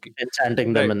 our Loki.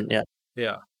 Enchanting them, Right. and yeah,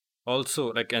 Yeah.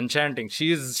 Also, like enchanting.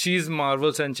 She's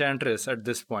Marvel's enchantress at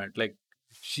this point. Like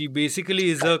she basically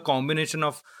is a combination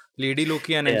of Lady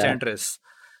Loki and yeah, Enchantress,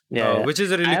 yeah. which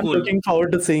is a I really am cool. looking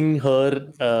forward to seeing her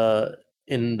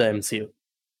in the MCU.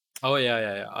 Oh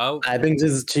yeah. I think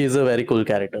she's a very cool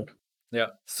character. Yeah.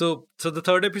 So the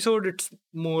third episode, it's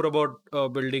more about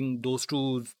building those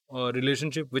two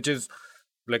relationship, which is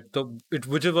like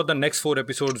which is what the next 4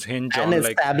 episodes hinge And on.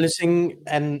 Like, establishing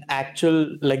an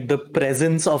actual, like, the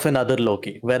presence of another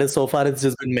Loki, whereas so far it's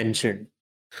just been mentioned.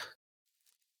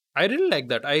 I really like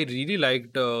that. I really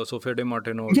liked Sofia De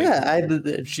Martino. Like,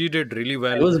 Yeah, she did really it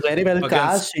well was very well against.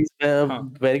 cast. She's a Huh.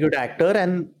 very good actor,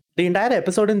 and the entire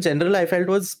episode in general I felt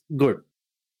was good.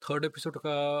 Third episode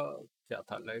का क्या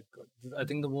था? Like, I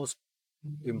think the most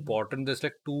important, there's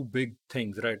like two big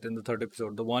things right in the third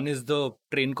episode. The one is the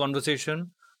train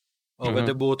conversation where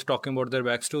they're both talking about their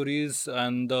backstories,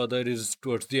 and the other is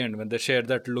towards the end when they share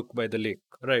that look by the lake,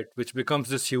 right, which becomes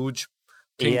this huge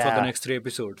thing for the Yeah. next 3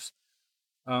 episodes.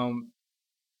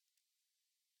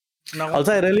 Now,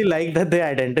 Also, I really like that they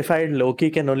identified Loki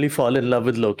can only fall in love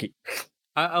with Loki.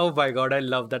 oh my god, I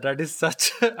love that. That is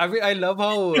such. I mean, I love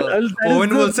how That is Owen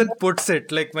the Wilson puts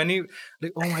it. Like when he,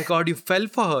 like, oh my god, you fell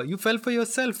for her. You fell for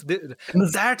yourself.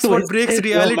 most That's what breaks twisted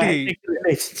reality. romantic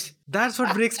relation. That's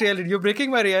what breaks reality. You're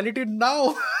breaking my reality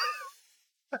now.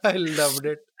 I loved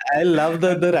it. I love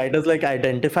that the writers like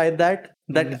identified that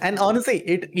Mhm. and honestly,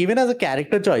 it even as a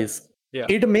character choice, Yeah,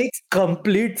 it makes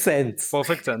complete sense.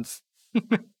 perfect sense.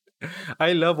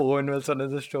 I love Owen Wilson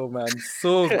as a show, man.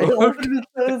 So good. Owen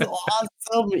Wilson is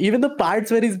awesome. Even the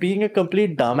parts where he's being a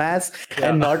complete dumbass Yeah.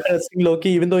 and not trusting Loki,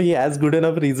 even though he has good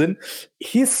enough reason,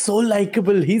 he's so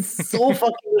likable. He's so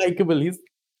fucking likable. He's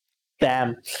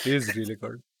damn. He's really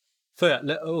good. So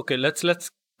yeah, okay, let's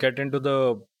get into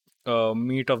the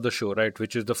meat of the show, right?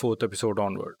 Which is the fourth episode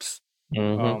onwards.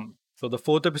 So the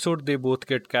fourth episode, they both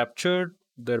get captured.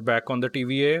 They're back on the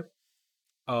TVA,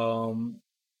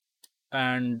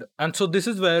 and so this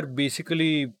is where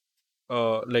basically,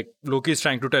 like Loki is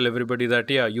trying to tell everybody that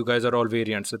yeah, you guys are all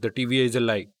variants. That the TVA is a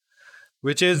lie,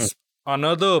 which is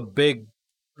another big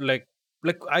like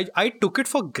I took it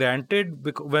for granted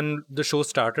when the show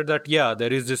started that yeah,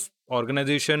 there is this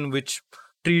organization which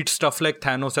treats stuff like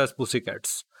Thanos as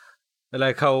pussycats.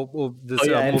 Like how Oh this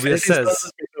yeah, Mobius Infinity Stones.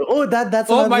 says, Oh, that's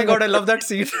 "Oh another my thing I god, I forgot love to that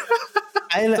scene." mention.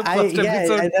 I, The I, first yeah,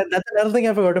 episode. that's another thing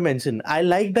I forgot to mention. I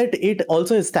like that it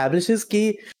also establishes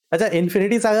कि अच्छा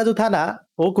Infinity Saga जो था ना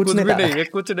वो कुछ कुछ नहीं भी था. नहीं है,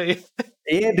 कुछ नहीं.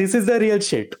 Yeah, this is the real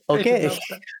shit. I Okay, love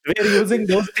that. we are using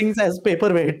those things as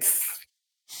paperweights.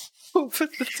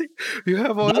 You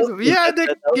have all That this. was cool. Yeah, they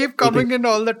That was keep a cool thing. coming in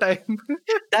all the time.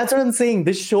 That's what I'm saying.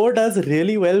 This show does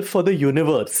really well for the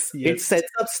universe. It Yes.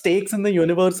 sets up stakes in the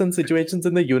universe and situations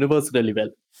in the universe really well.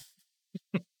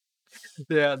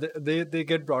 Yeah, they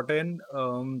get brought in.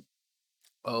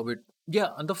 With yeah,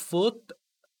 and the fourth.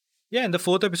 Yeah, in the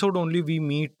fourth episode only we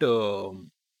meet the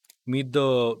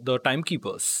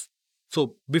timekeepers.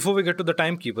 So before we get to the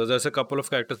timekeepers, there's a couple of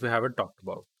characters we haven't talked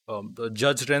about. The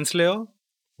Judge Renslayer,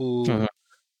 who Mhm.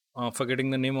 forgetting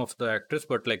the name of the actress,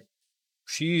 but like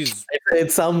she's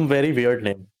It's some very weird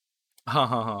name.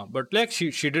 but like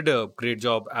she did a great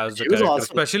job as the She was character, awesome.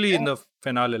 especially in Yeah. the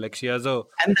finale. Like she has a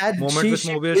And that moment with she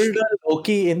Mobius. pulled a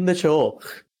Loki in the show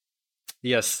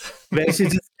Yes. where she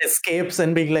just escapes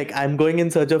and being like, I'm going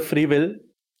in search of free will.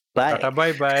 Tata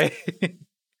Bye. bye bye.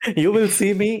 You will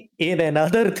see me in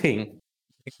another thing.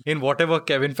 In whatever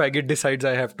Kevin Feige decides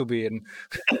I have to be in.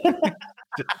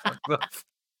 Just fuck off.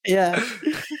 Yeah.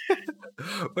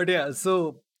 But yeah,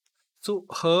 so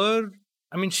her,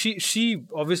 I mean, she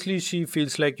obviously she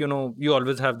feels like, you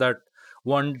always have that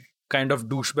one kind of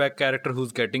douchebag character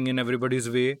who's getting in everybody's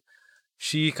way.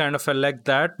 She kind of felt like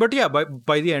that, but yeah,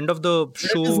 by the end of the It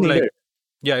show, is like, needed.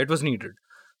 yeah, it was needed.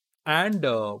 And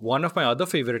one of my other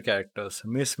favorite characters,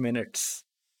 Miss Minutes.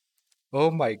 Oh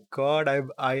my god,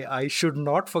 I should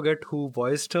not forget who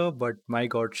voiced her, but my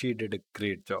god, she did a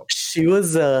great job. She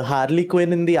was Harley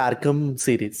Quinn in the Arkham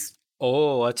series.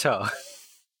 Oh, acha.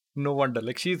 No wonder,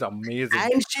 like she's amazing.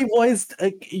 And she voiced,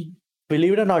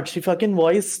 believe it or not, she fucking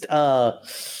voiced, what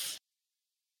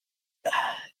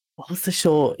was the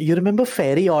show? You remember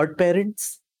Fairy Odd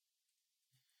Parents?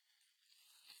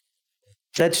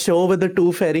 That show with the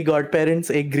two fairy godparents,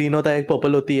 एक green होता है, एक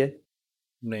purple होती है.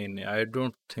 No, I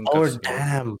don't think Oh I've seen it.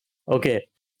 damn. Okay.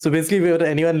 So basically, for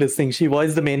anyone listening, she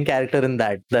voiced the main character in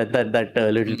that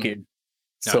little Mhm. kid.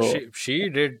 Yeah, So she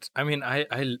did. I mean,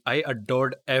 I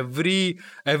adored every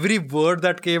word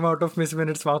that came out of Miss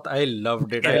Minutes' mouth. I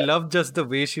loved it. I yeah, love just the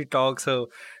way she talks, her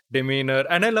demeanor,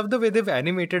 and I love the way they've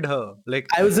animated her. Like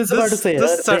I was just about to say the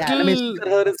the animation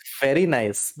subtle for her is very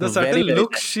nice, the very subtle very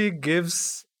look nice. she gives,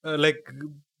 like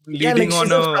Yeah, like leading on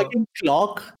she's a a fucking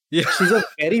clock. yeah She's a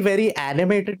very very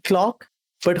animated clock,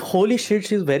 but holy shit,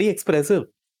 she's very expressive.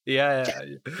 yeah.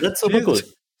 That's super cool.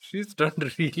 She's done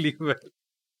really well.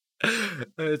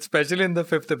 Especially in the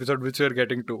fifth episode, which we're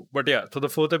getting to. But yeah, so the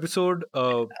fourth episode,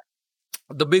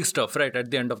 the big stuff, right? At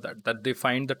the end of that they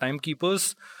find the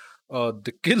timekeepers,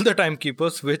 they kill the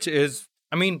timekeepers, which is,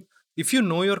 I mean, if you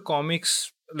know your comics,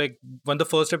 like when the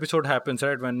first episode happens,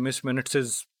 right? When Miss Minutes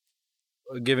is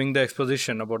giving the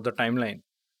exposition about the timeline,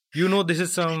 this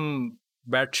is some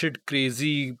batshit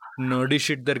crazy nerdy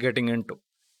shit they're getting into.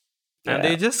 And they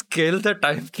Yeah. just kill the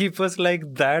timekeepers like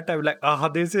that. I'm like,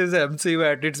 this is MCU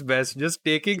at its best. Just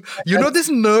taking, this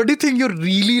nerdy thing you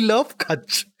really love,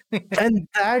 Kach. And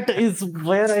that is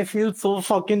where I feel so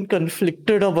fucking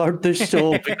conflicted about this show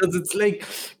because it's like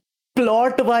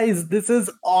plot wise, this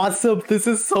is awesome. This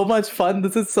is so much fun.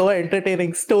 This is so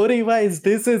entertaining. Story wise,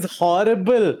 this is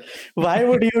horrible. Why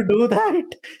would you do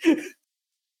that?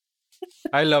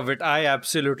 I love it. I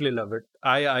absolutely love it.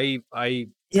 I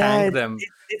Yeah, thank them.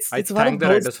 I it's one of thank the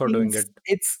those writers for doing things.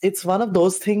 it. It's one of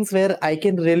those things where I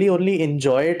can really only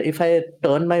enjoy it if I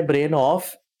turn my brain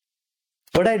off.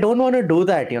 But I don't want to do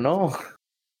that,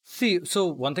 See, so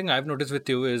one thing I've noticed with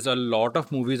you is a lot of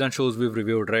movies and shows we've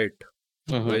reviewed, right?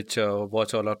 Mhm. Which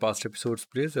watch all our past episodes,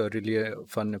 please. Really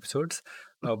fun episodes.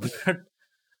 But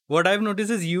what I've noticed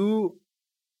is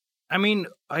I mean,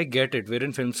 I get it. We're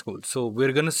in film school, so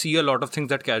we're gonna see a lot of things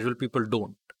that casual people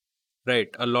don't. Right?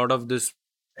 A lot of this,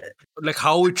 like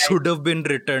how it should have been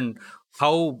written,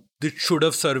 how it should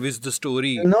have serviced the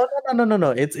story. No.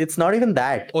 It's not even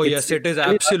that. Oh It's yes, it is really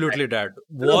not absolutely that.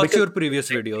 No, Watch because your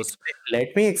previous let me videos.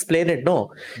 let me explain it.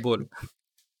 No, Bol.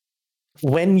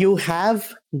 when you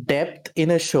have depth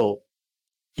in a show,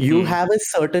 you have a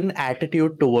certain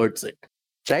attitude towards it,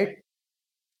 right?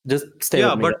 Just stay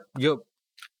Yeah, with me. but you're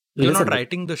Listen, not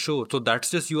writing the show, so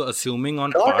that's just you assuming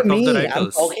on not part of the me. I'm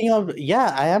writers. talking of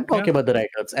I am talking Yeah. about the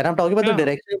writers, and I'm talking about the Yeah.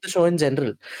 direction of the show in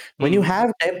general. When you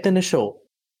have depth in a show,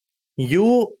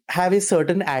 you have a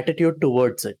certain attitude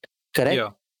towards it. Correct? Yeah.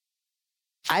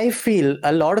 I feel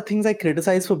a lot of things I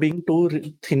criticize for being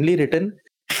too thinly written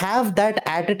have that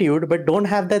attitude but don't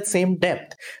have that same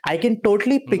depth. I can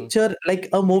totally picture like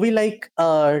a movie like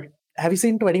Have you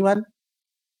seen 21?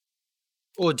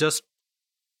 Oh, just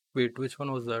wait, which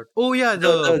one was that? Oh yeah,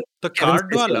 The the Kevin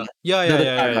card Spacey one. wala. Yeah, yeah, The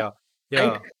yeah, card yeah, one, yeah.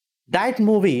 right? Yeah. That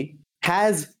movie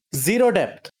has zero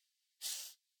depth,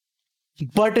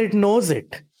 but it knows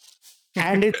it.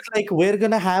 And it's like, we're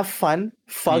gonna have fun.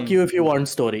 Fuck Hmm. you if you want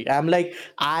story. I'm like,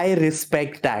 I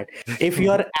respect that. If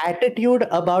your attitude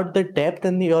about the depth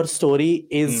in your story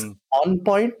is Hmm. on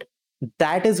point,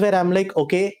 that is where I'm like,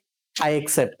 okay, I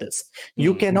accept this.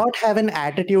 You Hmm. cannot have an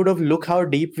attitude of look how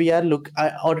deep we are, look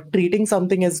or treating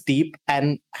something as deep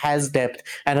and has depth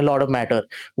and a lot of matter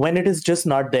when it is just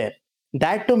not there.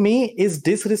 That to me is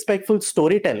disrespectful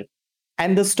storytelling.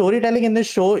 And the storytelling in the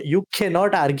show, you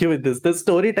cannot argue with this. The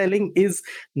storytelling is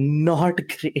not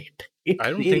great. It I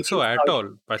don't really think so is at not. all.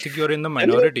 I think you're in the Really?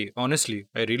 minority. Honestly,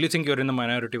 I really think you're in the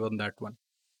minority on that one.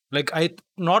 Like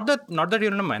not that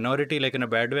you're in a minority like in a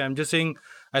bad way. I'm just saying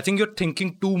I think you're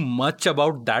thinking too much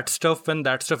about that stuff when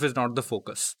that stuff is not the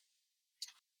focus.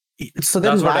 So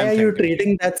That's then what why I'm are you thinking.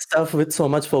 treating that stuff with so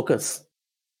much focus?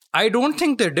 I don't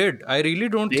think they did. I really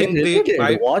don't They think really they.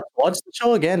 did. Watch the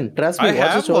show again. Trust me, I watch the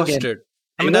have show watched again. it.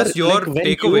 I They mean, were that's like, your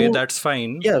takeaway. That's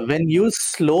fine. when you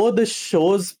slow the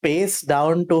show's pace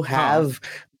down to Huh? have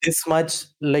this much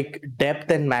like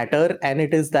depth and matter, and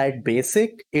it is that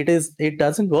basic, it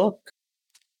doesn't work.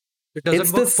 It doesn't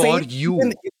It's the work same for reason. you.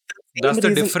 It's the That's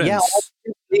same the reason. Yeah, difference.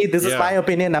 obviously, this is my Yeah.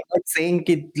 opinion. I'm not saying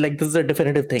it like this is a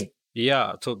definitive thing.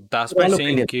 Yeah. So that's It's my all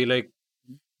saying. opinion. Ki, like,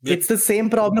 It's the same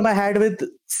problem I had with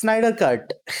Snyder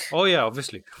Cut. oh yeah,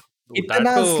 obviously. That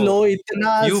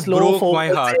Itna you slow broke my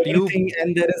focus, heart. everything,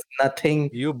 and there is nothing.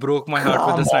 You broke my heart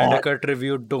with the Come Snyder on. Cut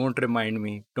review. Don't remind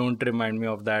me. Don't remind me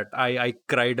of that. I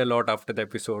cried a lot after the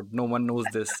episode. No one knows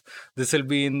this. This will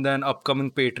be in an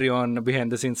upcoming Patreon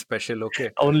behind the scenes special. Okay.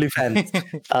 OnlyFans.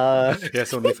 Uh,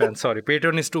 Yes, OnlyFans. Sorry,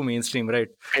 Patreon is too mainstream, right?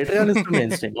 Patreon is too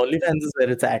mainstream. OnlyFans is where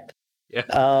it's at. Yeah.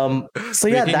 So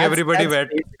yeah, Making everybody wet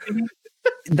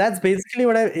that's basically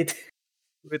what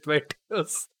with my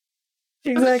tears.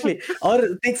 exactly. Or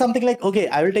take something like, okay,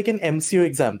 I will take an MCU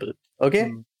example. Okay,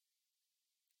 Hmm.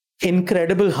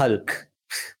 Incredible Hulk,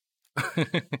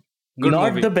 Good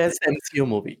not the movie. best MCU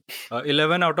movie.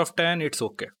 11 out of 10. It's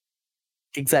okay.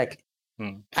 Exactly. Hmm.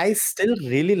 I still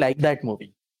really like that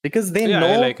movie because Yeah,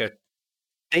 I like it.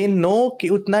 they know कि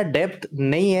उतना depth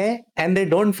नहीं है and they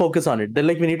don't focus on it. They're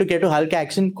like, we need to get to Hulk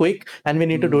action quick and we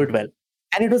need to do Hmm. it well.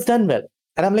 And it was done well.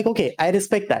 And I'm like, okay, I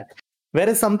respect that.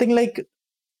 Whereas something like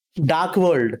Dark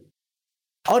World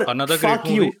or Another great fuck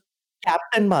you, movie.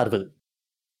 Captain Marvel.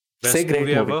 Say Best great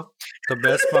movie movie. ever. The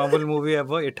best Marvel movie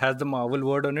ever. It has the Marvel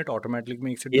word on it. Automatically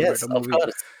makes it the Yes, better of movie.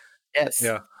 course. Yes.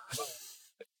 Yeah.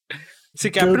 See,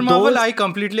 Captain Marvel, I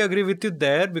completely agree with you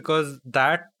there because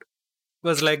that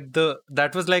was like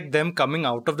them coming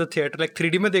out of the theater like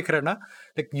 3D में देख रहे हैं ना,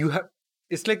 like you have,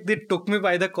 it's like they took me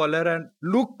by the collar and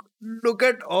look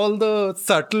at all the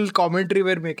subtle commentary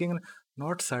we're making.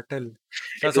 Not subtle, It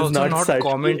that's is also not not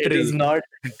subtle. It is commentary. not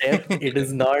depth. It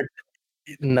is not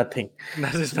nothing.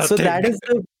 That is So nothing. that is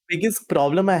the biggest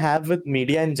problem I have with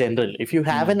media in general. If you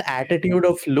have Hmm. an attitude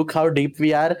of look how deep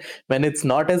we are when it's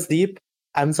not as deep,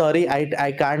 I'm sorry,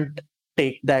 I can't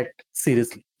take that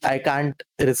seriously. I can't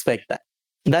respect that.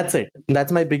 That's it.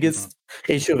 That's my biggest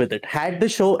issue with it. Had the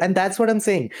show, and that's what I'm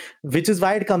saying, which is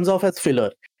why it comes off as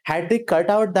filler. Had they cut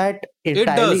out that It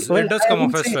entirely, does, well, it does come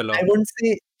off as filler. I wouldn't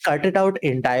say cut it out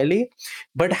entirely,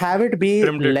 but have it be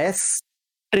Trimmed it. less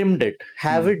trimmed it.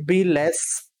 Have it be less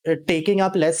taking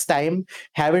up less time.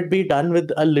 Have it be done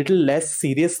with a little less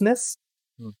seriousness.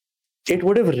 Hmm. It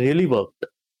would have really worked.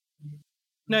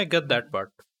 Yeah, I get that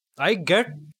part. I get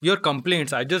your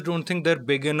complaints. I just don't think they're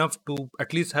big enough to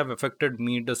at least have affected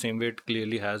me the same way it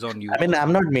clearly has on you. I mean,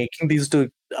 I'm not making these to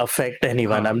affect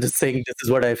anyone. Huh. I'm just saying this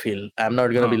is what I feel. I'm not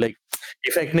gonna be Huh. like,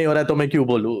 effect nahi ho raha, to main kyun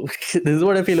bolu? This is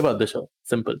what I feel about the show.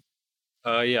 Simple.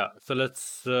 Yeah. So let's.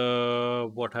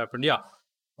 What happened? Yeah.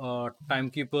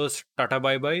 Timekeepers. Tata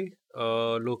bye bye.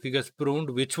 Loki gets pruned,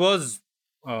 which was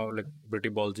like pretty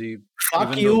ballsy.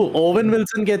 Fuck even you. though- Owen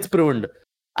Wilson gets pruned.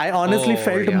 I honestly Oh,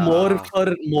 felt yeah. more for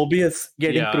Mobius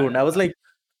getting Yeah, pruned. I was yeah. like,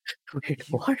 wait,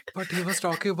 what? But he was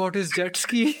talking about his jet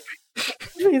ski.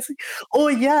 Amazing. Oh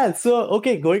yeah. So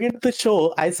okay, going into the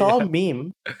show, I saw Yeah. a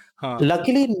meme. Huh.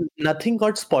 Luckily, nothing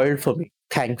got spoiled for me,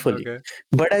 thankfully. Okay.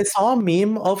 But I saw a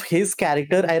meme of his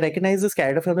character. I recognize this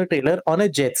character from the trailer on a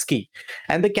jet ski,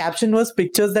 and the caption was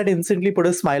 "pictures that instantly put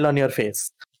a smile on your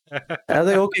face." And I was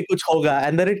like, okay, kuch hoga.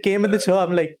 And then it came in the show.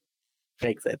 I'm like,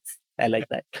 makes sense. I like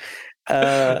that.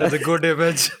 That's a good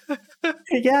image.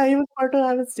 Yeah, he was part of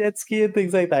have a jet ski and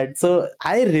things like that. So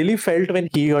I really felt when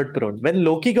he got pruned. When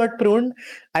Loki got pruned,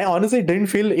 I honestly didn't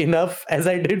feel enough as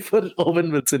I did for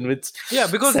Owen Wilson, which Yeah,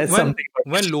 because says something.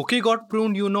 when Loki got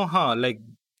pruned, like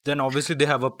then obviously they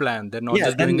have a plan. They're not Yeah,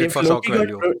 just then doing it if for shock Loki got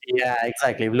value. pruned, yeah,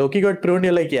 exactly. If Loki got pruned,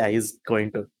 you're like, yeah, he's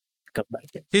going to come back.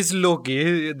 Yeah. He's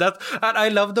Loki. And I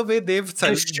love the way The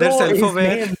they're show self is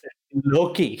aware. named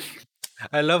Loki.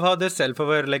 I love how they're self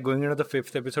aware. Like going into the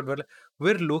fifth episode,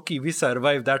 we're Loki. We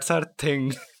survive. That's our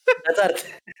thing. That's our.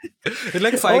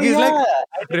 Like Oh Feige is like, yeah,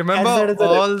 I didn't remember catch that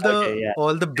as a okay, yeah.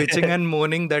 all the bitching and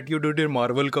moaning that you did in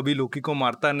Marvel. Kabhi Loki ko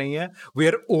marta nahi hai. We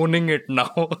are owning it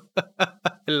now. I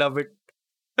love it.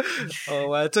 Oh,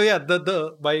 wow. So yeah,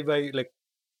 the by like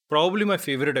probably my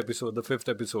favorite episode, the fifth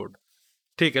episode.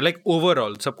 ठीक है, like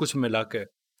overall सब कुछ मिला के.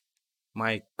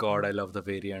 My God, I love the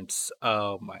variants.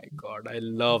 Oh my God, I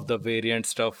love the variant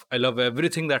stuff. I love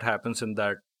everything that happens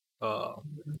uh,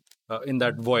 in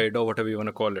that void or whatever you want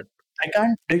to call it. I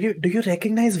can't. Do you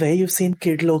recognize where you've seen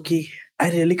Kid Loki? I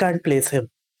really can't place him.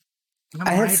 I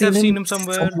have Might have seen seen him him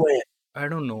somewhere. I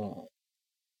don't know,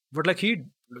 but like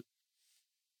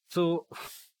so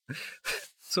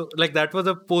so like that was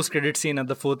a post-credit scene at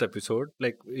the fourth episode.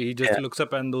 Like he just looks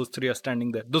up and those three are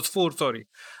standing there. Those four, sorry.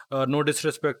 No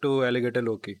disrespect to Alligator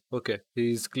Loki. Okay,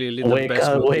 he's clearly the best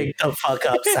Loki. Wake the fuck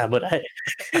up, samurai.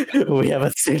 We have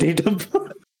a city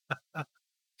to.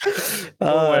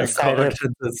 Oh my side God.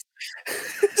 references.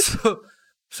 So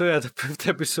yeah, the fifth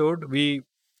episode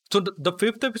the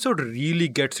fifth episode really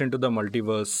gets into the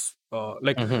multiverse.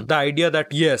 The idea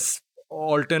that yes,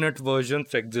 alternate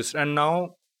versions exist, and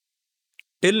now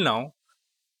till now,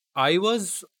 I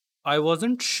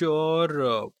wasn't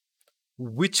sure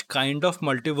which kind of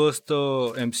multiverse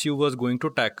the MCU was going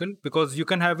to tackle, because you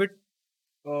can have it,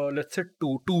 let's say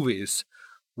two ways.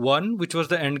 One, which was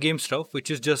the endgame stuff,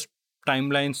 which is just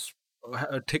timelines,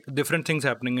 different things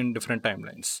happening in different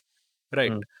timelines,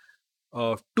 right?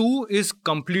 Two is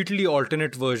completely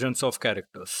alternate versions of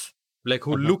characters, like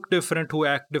who look different, who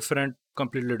act different,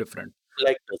 completely different.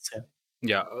 Like this, yeah.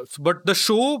 Yeah, but the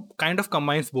show kind of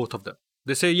combines both of them.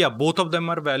 They say, yeah, both of them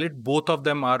are valid. Both of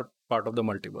them are part of the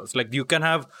multiverse. Like you can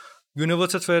have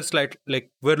universes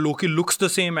where Loki looks the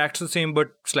same, acts the same, but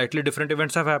slightly different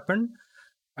events have happened.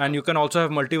 And you can also have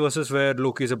multiverses where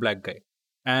Loki is a black guy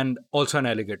and also an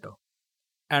alligator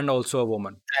and also a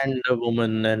woman. And a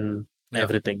woman and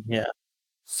everything, yeah.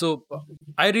 So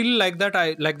I really like that.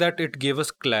 I like that it gave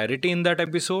us clarity in that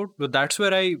episode. But that's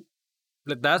where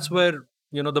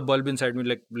the bulb inside me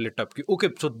like lit up. Okay,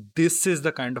 so this is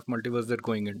the kind of multiverse they're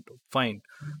going into. Fine.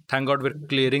 Thank God we're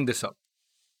clearing this up.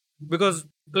 Because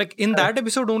like in that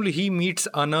episode only, he meets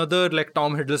another like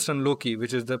Tom Hiddleston Loki,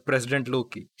 which is the President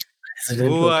Loki.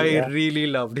 Who I really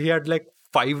loved. He had like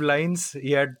 5 lines.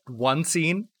 He had one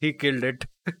scene. He killed it.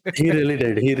 He really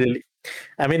did.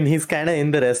 I mean, he's kind of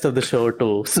in the rest of the show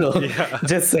too. So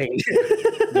just saying.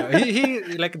 Yeah, he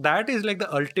like that is like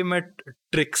the ultimate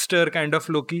trickster kind of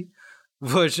Loki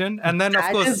version. And then of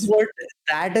course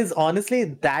that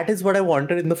is what I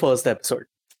wanted in the first episode.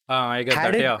 I get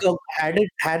that.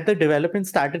 Had the development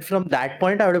started from that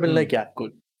point, I would have been like, yeah, cool.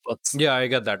 Yeah, I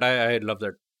get that. I love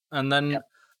that. And then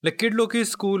like Kid Loki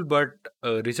is cool, but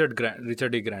Richard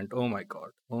E. Grant. Oh my God.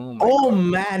 Oh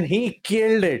man, he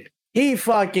killed it. He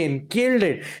fucking killed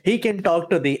it. He can talk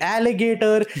to the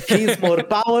alligator. He's more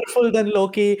powerful than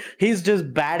Loki. He's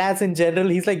just badass in general.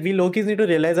 He's like, we Lokis need to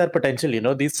realize our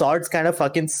potential. These swords kind of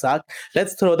fucking suck.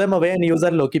 Let's throw them away and use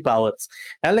our Loki powers.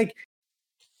 And like,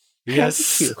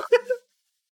 yes,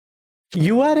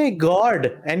 you are a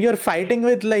god and you're fighting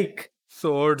with like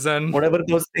swords and whatever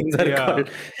those things are called.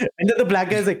 And then the black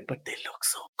guy's like, but they look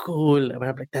so cool. And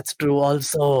I'm like, that's true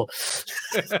also.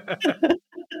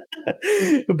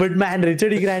 But man,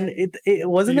 Richard E. Grant,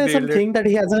 wasn't there something that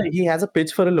he has a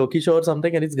pitch for a Loki show or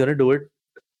something and he's gonna do it?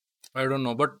 I don't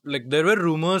know, but like there were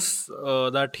rumors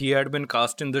that he had been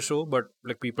cast in the show, but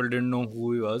like people didn't know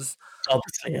who he was.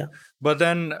 Obviously, yeah. But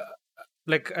then,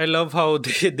 like I love how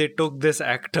they took this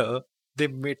actor, they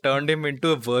turned him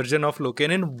into a version of Loki,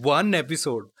 and in one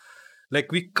episode, like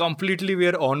we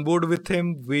are on board with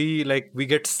him. We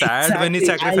get sad when he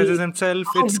sacrifices himself.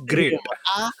 It's great.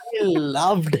 I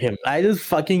loved him. I just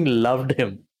fucking loved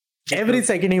him. Every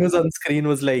second he was on screen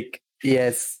was like,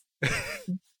 yes.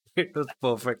 It was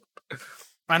perfect.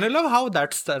 And I love how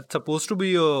that's supposed to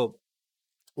be a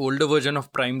older version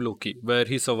of Prime Loki, where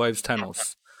he survives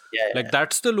Thanos.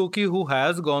 That's the Loki who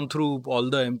has gone through all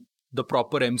the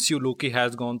proper MCU Loki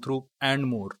has gone through and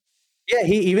more. Yeah,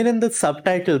 he even in the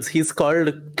subtitles he's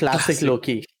called Classic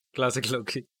Loki. Classic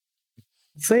Loki.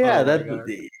 So yeah,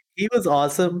 He was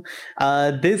awesome.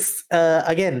 This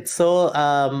again. So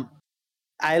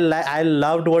I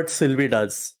loved what Sylvie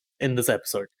does in this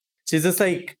episode. She's just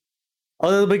like,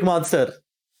 "Oh, there's a big monster.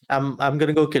 I'm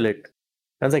gonna go kill it."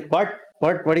 I was like, "What?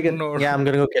 What are you gonna?" No, Yeah, I'm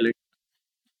gonna go kill it.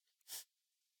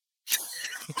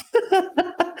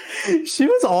 She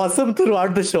was awesome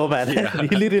throughout the show, man. I yeah.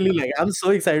 really, really like. I'm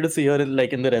so excited to see her in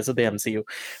the rest of the MCU.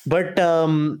 But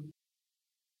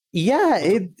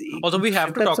yeah, Also, it we have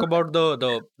fifth to talk episode. about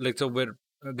the like, so we're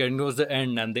getting towards the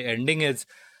end, and the ending is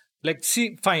like,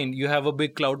 see, fine, you have a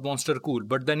big cloud monster, cool,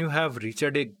 but then you have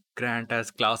Richard A. Grant as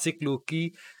classic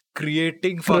Loki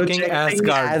creating fucking Projecting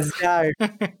Asgard. Asgard.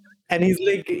 And he's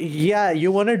like, "Yeah,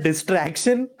 you want a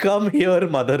distraction? Come here,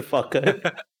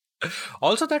 motherfucker."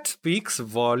 Also, that speaks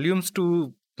volumes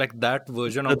to like that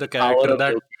version The of the power character, of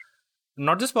that Loki.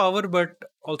 not just power, but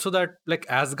also that like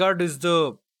Asgard is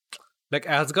the like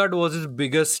Asgard was his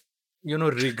biggest,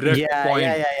 regret Yeah, yeah, point,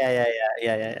 yeah, yeah, yeah, yeah,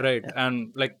 yeah, yeah, right? yeah.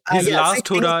 And like his Yeah, see, last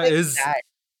hurrah is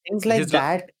things like his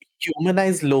that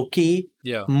humanize Loki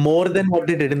yeah, more than what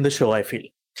they did in the show, I feel. yeah.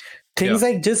 Things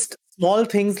like just small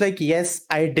things like, yes,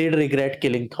 I did regret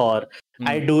killing Thor.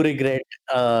 I Mm, do regret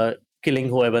killing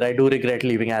whoever. I do regret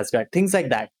leaving Asgard. Things like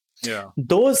that. yeah.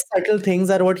 Those subtle things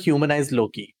are what humanize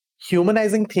Loki.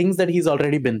 Humanizing things that he's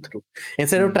already been through.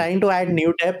 Instead of Mm, trying to add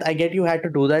new depth, I get you had to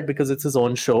do that because it's his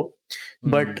own show.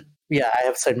 But mm. yeah, I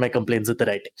have said my complaints with the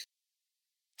writing.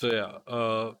 So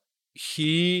yeah,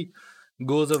 he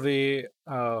goes away.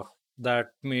 That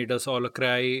made us all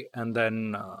cry, and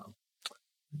then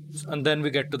we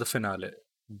get to the finale.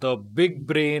 The big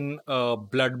brain,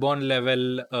 bloodborne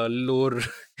level, lore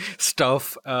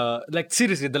stuff. Like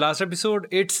seriously, the last episode,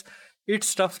 it's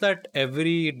stuff that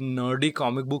every nerdy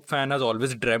comic book fan has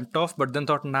always dreamt of, but then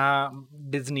thought, nah,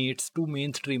 Disney, it's too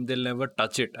mainstream. They'll never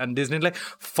touch it. And Disney like,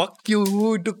 fuck you,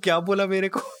 to kya bola mere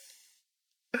ko?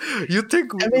 You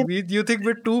think I mean, you think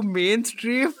we're too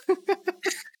mainstream?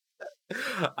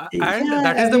 And yeah,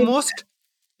 that is I the mean, most,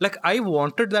 like, I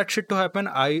wanted that shit to happen.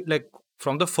 I like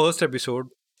from the first episode.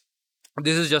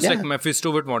 This is just like yeah.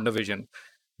 Mephisto with WandaVision.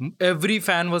 Every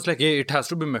fan was like, "Hey, it has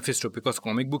to be Mephisto because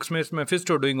comic books makes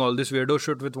Mephisto doing all this weirdo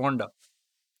shit with Wanda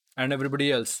and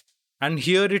everybody else." And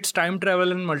here it's time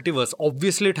travel and multiverse.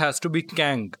 Obviously, it has to be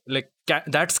Kang. Like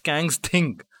that's Kang's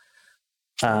thing.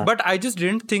 Uh, But I just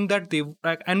didn't think that they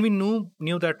like, and we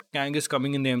knew that Kang is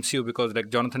coming in the MCU because like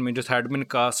Jonathan Majors had been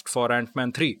cast for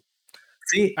Ant-Man 3.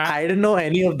 See, And I didn't know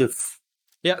any of this.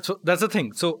 yeah, so that's the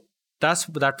thing. So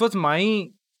that was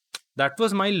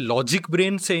my logic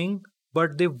brain saying,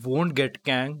 but they won't get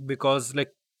Kang because like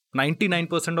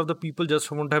 99% of the people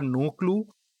just won't have no clue,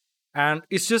 and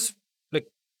it's just like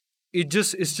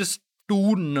it's just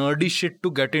too nerdy shit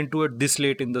to get into it this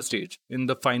late in the stage in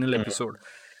the final Mhm. episode.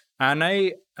 And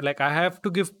I have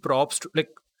to give props to like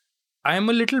I am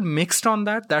a little mixed on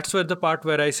that. That's where the part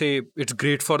where I say it's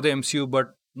great for the MCU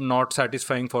but not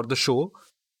satisfying for the show,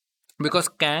 because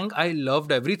Kang, I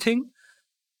loved everything.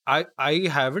 I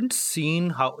haven't seen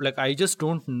how, like, I just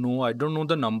don't know. I don't know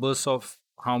the numbers of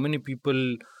how many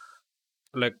people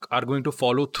like are going to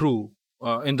follow through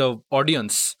in the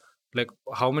audience. Like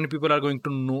how many people are going to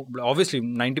know? Obviously,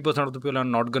 90% of the people are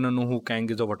not gonna know who Kang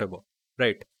is or whatever,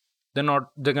 right?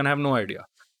 They're gonna have no idea.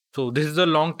 So this is the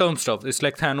long term stuff. It's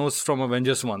like Thanos from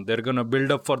Avengers 1. They're gonna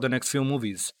build up for the next few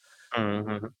movies.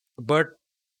 Mhm. But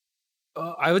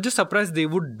I was just surprised they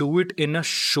would do it in a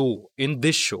show, in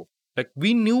this show. Like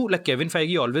we knew, like Kevin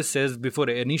Feige always says before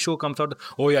any show comes out,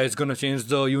 oh yeah, it's gonna change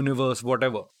the universe,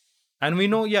 whatever. And we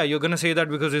know, yeah, you're gonna say that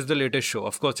because it's the latest show.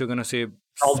 Of course, you're gonna say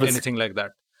Obviously. anything like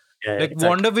that. Yeah, yeah, Like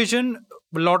exactly. WandaVision,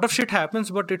 a lot of shit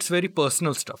happens, but it's very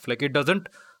personal stuff. Like it doesn't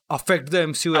affect the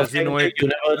MCU as we Affect know the it.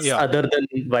 universe Yeah, other than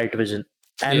White Vision.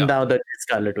 And yeah, now the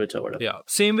Scarlet Witch or whatever. yeah.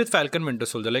 Same with Falcon Winter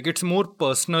Soldier. Like it's more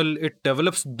personal. It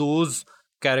develops those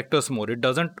characters more. It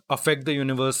doesn't affect the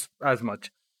universe as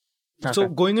much. So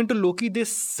Okay. going into Loki, they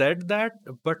said that,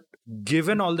 but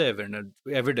given all the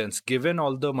evidence, given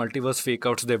all the multiverse fake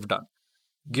outs they've done,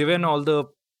 given all the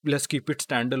let's keep it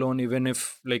standalone, even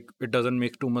if like it doesn't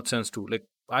make too much sense to, like,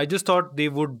 I just thought they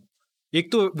would.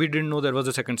 Ek to we didn't know there was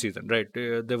a second season, right?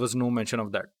 There was no mention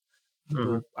of that. Mhm.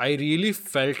 So I really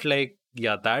felt like,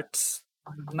 yeah, that's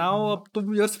now up to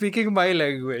you're speaking my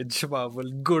language,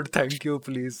 Marvel. Good, thank you,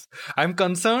 please. I'm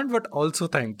concerned, but also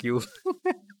thank you.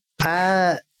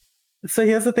 Uh, so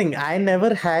here's the thing. I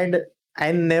never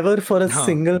for a Huh.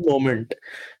 single moment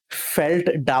felt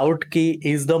doubt ki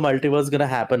is the multiverse gonna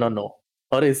happen or no?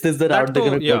 Or is this the route That they're to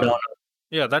gonna go yeah, down?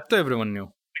 yeah, that to everyone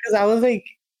knew. Because I was like,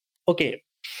 okay,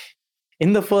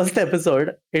 in the first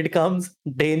episode, it comes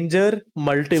danger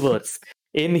multiverse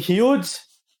in huge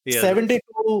Yeah,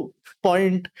 72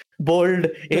 point bold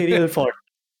Arial font.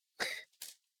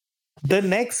 The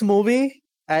next movie,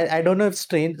 I don't know if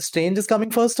Strange is coming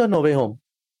first or No Way Home.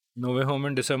 No Way Home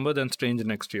in December, then Strange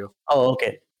next year. Oh,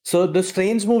 okay. So the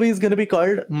Strange movie is going to be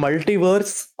called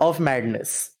Multiverse of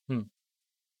Madness. Hmm.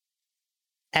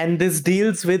 And this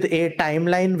deals with a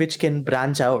timeline which can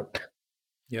branch out.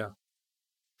 Yeah.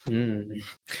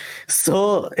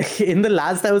 So in the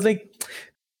last, I was like,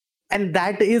 and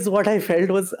that is what I felt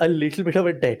was a little bit of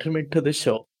a detriment to the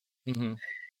show. Mm-hmm.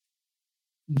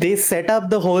 They set up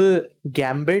the whole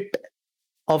gambit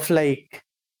of like,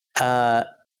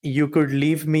 you could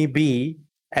leave me be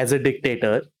as a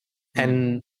dictator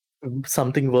and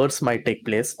something worse might take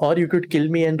place, or you could kill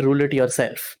me and rule it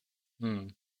yourself.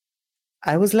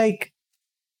 I was like,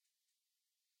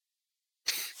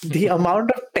 the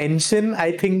amount of tension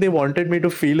I think they wanted me to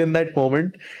feel in that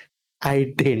moment,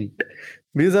 I didn't.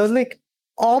 Because I was like,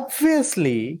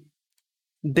 obviously,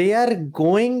 they are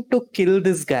going to kill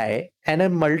this guy and a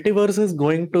multiverse is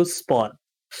going to spawn.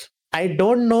 I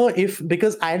don't know if,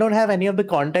 because I don't have any of the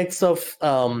context of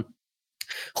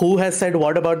who has said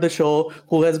what about the show,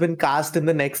 who has been cast in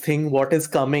the next thing, what is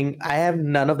coming. I have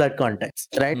none of that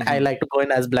context, right? I like to go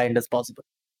in as blind as possible.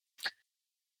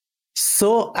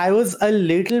 So I was a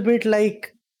little bit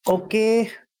like, okay,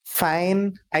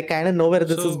 fine. I kind of know where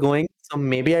this is going. So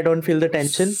maybe I don't feel the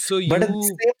tension. But at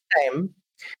the same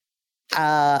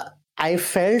time, I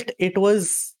felt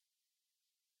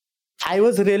I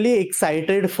was really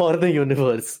excited for the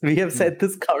universe. We have said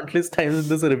this countless times in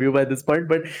this review by this point,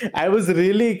 but I was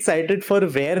really excited for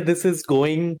where this is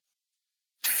going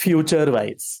future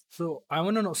wise. So I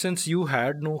want to know, since you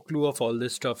had no clue of all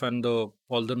this stuff and all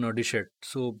the nerdy shit,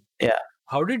 so yeah,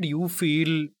 how did you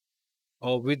feel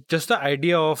with just the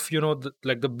idea of,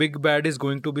 like the big bad is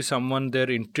going to be someone they're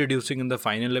introducing in the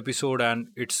final episode and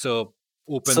it's a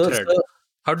open thread?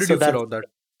 How did you feel about that?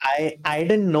 I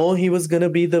didn't know he was gonna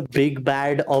be the big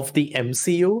bad of the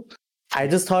MCU. I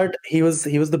just thought he was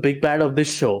the big bad of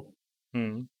this show.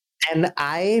 And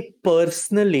I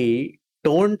personally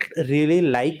don't really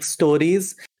like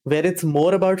stories where it's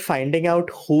more about finding out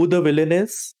who the villain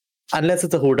is, unless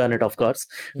it's a whodunit, of course,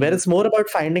 where it's more about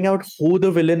finding out who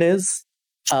the villain is,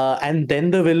 and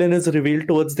then the villain is revealed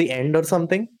towards the end or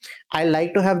something. I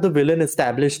like to have the villain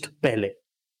established pehle.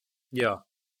 Yeah.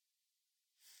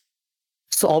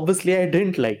 So obviously I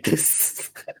didn't like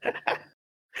this.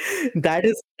 That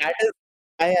is why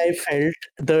I felt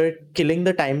the killing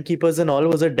the timekeepers and all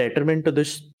was a detriment to the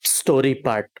story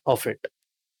part of it.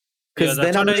 Yeah, that's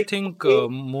then what I'm I like, think okay,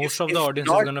 most of the audience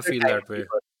is going to feel that way.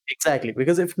 Exactly.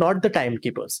 Because if not the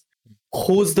timekeepers,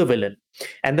 who's the villain?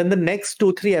 And then the next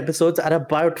 2-3 episodes are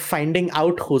about finding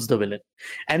out who's the villain.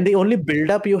 And the only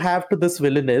build up you have to this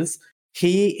villain is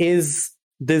he is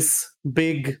this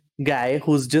big guy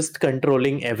who's just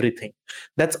controlling everything.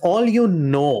 That's all you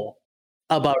know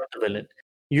about the villain.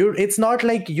 It's not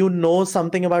like you know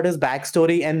something about his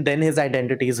backstory and then his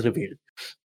identity is revealed.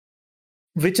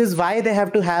 Which is why they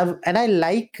have to have, and I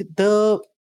like the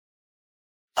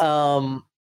how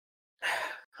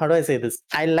do I say this?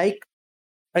 I like,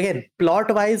 again,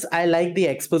 plot wise, I like the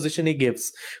exposition he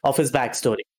gives of his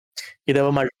backstory. There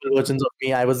were multiple versions of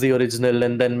me, I was the original,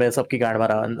 and then main sabki gaad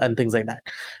mara, and things like that.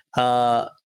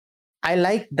 I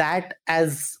like that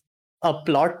as a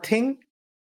plot thing.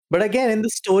 But again, in the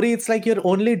story, it's like you're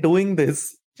only doing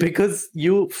this because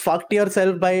you fucked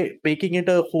yourself by making it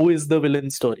a who is the villain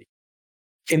story.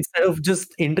 Instead of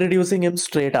just introducing him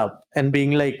straight up and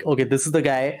being like, okay, this is the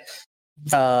guy.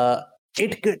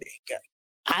 It could.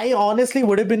 I honestly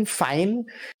would have been fine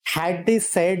had they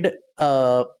said,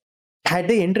 had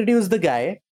they introduced the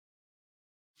guy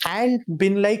and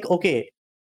been like, okay.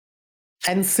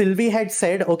 And Sylvie had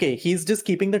said, okay, he's just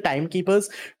keeping the timekeepers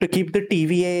to keep the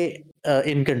TVA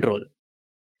in control.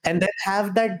 And then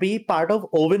have that be part of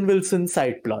Owen Wilson's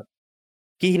side plot.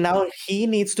 Now he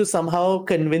needs to somehow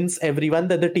convince everyone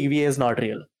that the TVA is not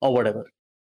real or whatever.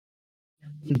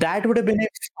 That would have been a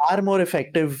far more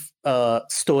effective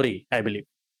story, I believe.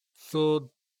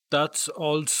 So that's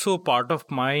also part of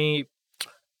my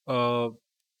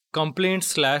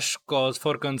complaint / cause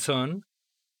for concern.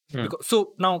 Because,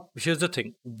 so now here's the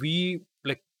thing: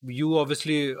 you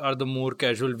obviously are the more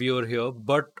casual viewer here,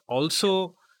 but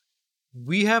also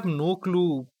we have no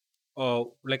clue.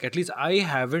 Like, at least I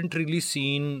haven't really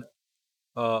seen,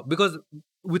 because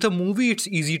with a movie it's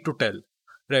easy to tell,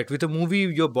 right? With a movie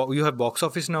you have box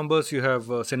office numbers, you have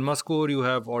cinema score, you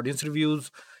have audience reviews.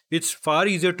 It's far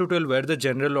easier to tell where the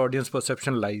general audience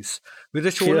perception lies. With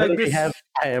a show Here like we this, have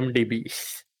IMDb.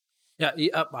 yeah,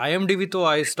 IMDb, though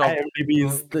I stopped IMDb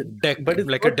is like a but it's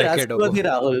decade ago.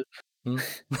 Rahul.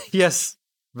 Yes.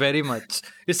 very much.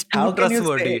 It's too How can you say?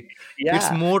 trustworthy. It's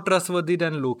Yeah. more trustworthy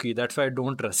than Loki. That's why I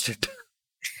don't trust it.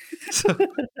 so,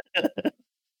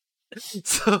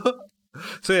 so,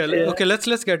 so yeah. Yeah. Okay,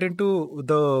 let's get into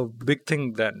the big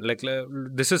thing then. Like,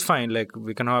 this is fine. Like,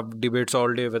 we can have debates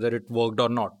all day whether it worked or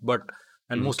not, but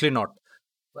and Mm. mostly not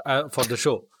for the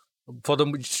show. For the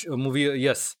movie,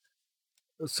 yes.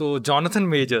 So Jonathan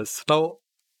Majors. Now,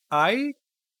 I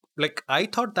I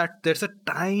thought that there's a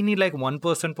tiny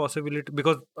 1% possibility,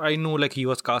 because I know he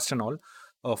was cast and all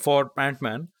for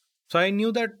Ant-Man. So I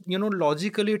knew that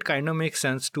logically it kind of makes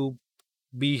sense to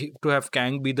have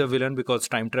Kang be the villain, because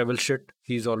time travel shit.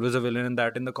 He's always a villain in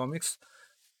that in the comics.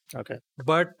 Okay.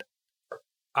 But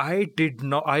I did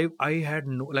not. I had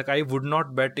no, I would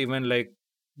not bet even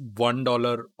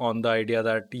 $1 on the idea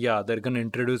that yeah, they're gonna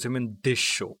introduce him in this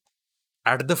show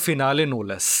at the finale, no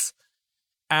less,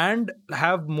 and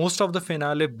have most of the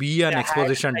finale be an Yeah,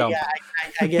 exposition dump.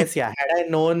 I guess, yeah. Had I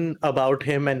known about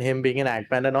him and him being an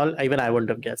Ant-Man and all, even I wouldn't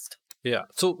have guessed. Yeah.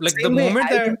 So the Same way, moment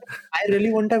that I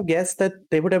really wouldn't have guessed that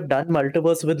they would have done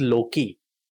multiverse with Loki.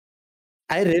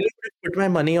 I really would have put my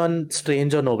money on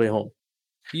Strange or No Way Home.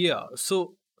 yeah,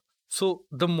 so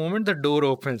the moment the door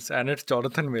opens and it's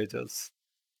Jonathan Majors,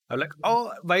 I'm like,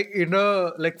 oh, my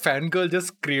inner fangirl just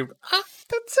screamed, ah,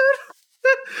 that's it.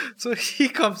 So he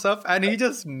comes up and he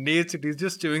just nails it. He's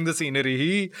just chewing the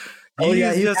scenery. Oh He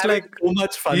yeah, is he's just having too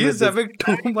much fun with he's this. having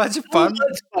too much Too fun.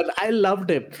 much fun. I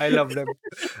loved him. I loved him.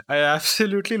 I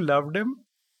absolutely loved him.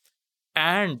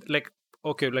 And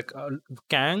okay,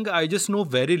 Kang, I just know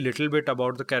very little bit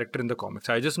about the character in the comics.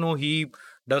 I just know he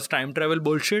does time travel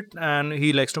bullshit and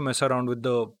he likes to mess around with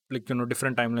the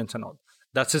different timelines and all.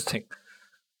 That's his thing.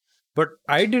 But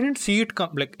I didn't see it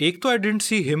come. Ek to I didn't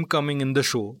see him coming in the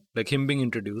show, him being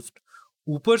introduced.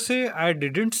 Upar se I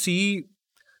didn't see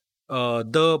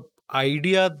the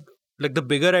idea, the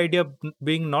bigger idea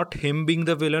being not him being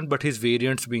the villain, but his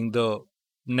variants being the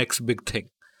next big thing.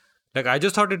 I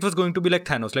just thought it was going to be like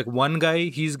Thanos. One guy,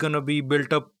 he's gonna be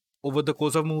built up over the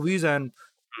course of movies, and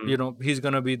he's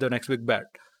gonna be the next big bad.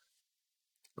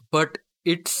 But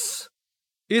it's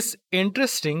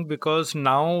interesting because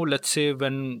now, let's say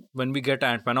when we get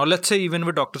Ant-Man, or let's say even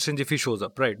with Doctor Strange, if he shows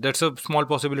up, right? That's a small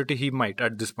possibility he might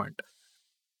at this point.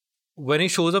 When he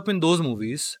shows up in those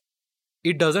movies,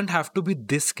 it doesn't have to be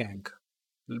this Kang,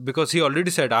 because he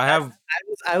already said, I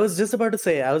was just about to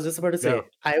say. Yeah.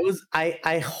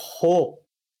 I hope.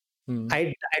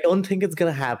 I don't think it's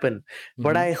gonna happen,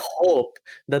 but I hope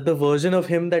that the version of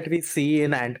him that we see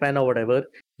in Ant-Man or whatever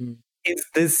is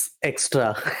this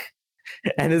extra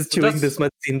and is chewing this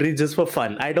much scenery just for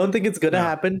fun. I don't think it's gonna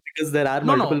happen because there are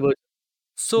multiple versions.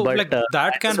 So But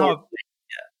that can happen.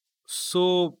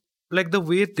 So the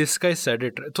way this guy said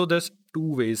it, so there's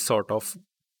two ways sort of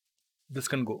this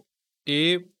can go.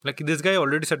 This guy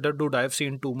already said that, dude, I've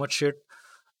seen too much shit.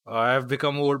 I have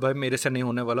become old, bhai, mere se nahi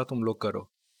hone wala, tum log karo.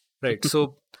 Right.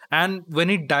 So, and when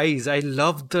he dies, I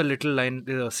love the little line,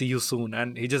 see you soon,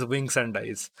 and he just winks and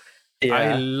dies. Yeah.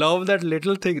 I love that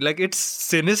little thing. It's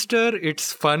sinister,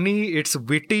 it's funny, it's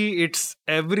witty, it's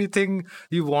everything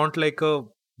you want, a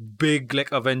big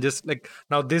Avengers.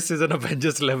 Now this is an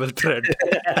Avengers level threat.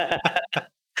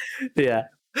 Yeah.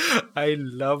 I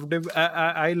loved him.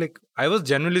 I was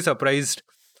genuinely surprised.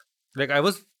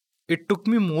 It took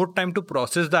me more time to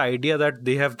process the idea that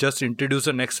they have just introduced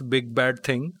the next big bad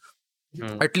thing.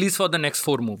 At least for the next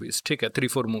 4 movies. Take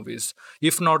 3-4 movies.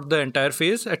 If not the entire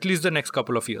phase, at least the next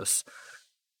couple of years.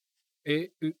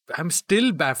 I'm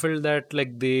still baffled that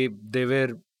they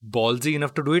were ballsy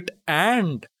enough to do it,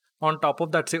 and on top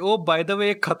of that say, oh, by the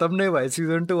way, khatam nahi hua hai,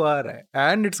 season 2 aa raha hai,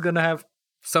 and it's gonna have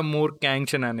some more Kang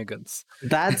shenanigans.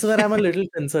 That's where I'm a little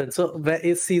concerned. So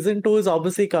season 2 is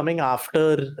obviously coming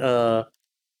after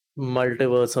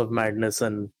Multiverse of Madness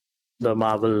and the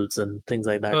Marvels and things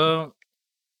like that.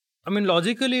 I mean,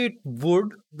 logically it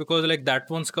would, because that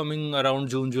one's coming around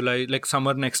June, July,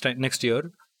 summer next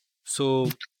year. So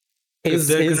is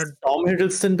Tom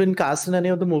Hiddleston been cast in any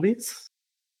of the movies?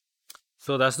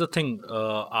 So that's the thing.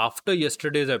 After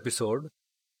yesterday's episode,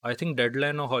 I think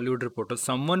Deadline or Hollywood Reporter,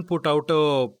 someone put out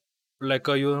a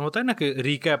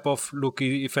recap of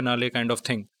Loki finale kind of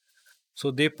thing. So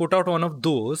they put out one of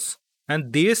those,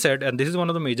 and they said, and this is one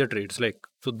of the major traits,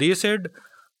 so they said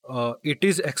it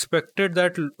is expected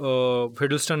that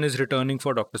Hiddleston is returning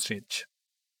for Doctor Strange.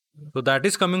 So that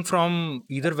is coming from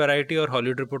either Variety or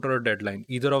Hollywood Reporter or Deadline.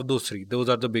 Either of those three. Those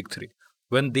are the big three.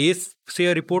 When they say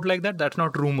a report like that, that's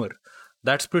not rumor.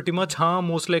 That's pretty much,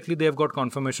 most likely they have got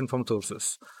confirmation from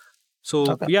sources.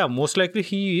 So yeah, most likely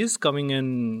he is coming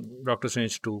in Doctor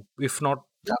Strange 2. If not,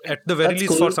 at the very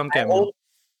least, for some cameo.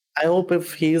 I hope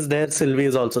if he is there, Sylvie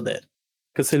is also there.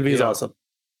 because Sylvie is Yeah, awesome.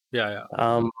 yeah, yeah.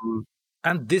 Um,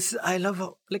 And this I love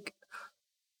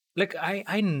like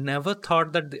I never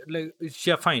thought that like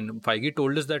yeah, fine, Feige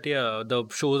told us that yeah, the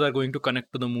shows are going to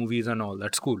connect to the movies and all,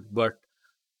 that's cool, but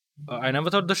I never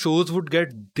thought the shows would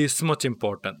get this much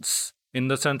importance, in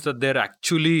the sense that they're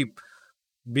actually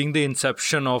being the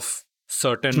inception of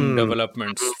certain hmm,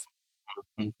 developments.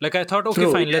 hmm. Like I thought, okay,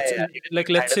 True. fine, Yeah, yeah. You like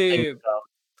can kind let's of think.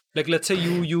 say let's say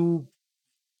you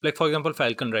like for example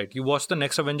Falcon, right? You watch the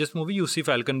next Avengers movie, you see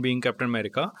Falcon being Captain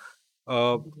America,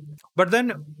 uh, but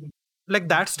then like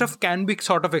that stuff can be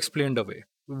sort of explained away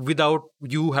without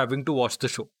you having to watch the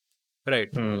show, right?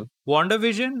 Hmm.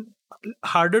 WandaVision,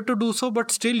 harder to do so,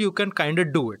 but still you can kind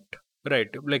of do it, right?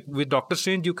 Like with Doctor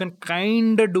Strange, you can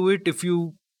kind of do it if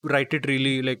you write it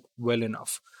really like well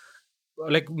enough.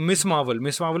 Like Miss Marvel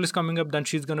is coming up, then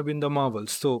she's gonna be in the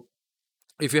Marvels. So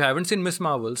if you haven't seen Miss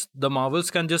Marvels, the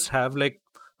Marvels can just have like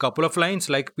couple of lines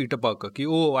like Peter Parker, ki,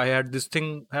 oh, I had this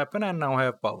thing happen and now I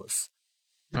have powers.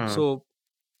 Hmm. So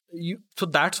so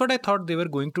that's what I thought they were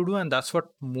going to do, and that's what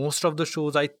most of the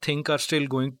shows I think are still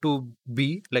going to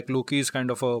be. Like Loki is kind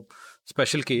of a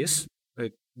special case.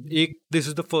 Like this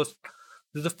is the first,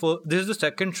 this is the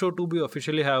second show to be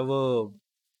officially have a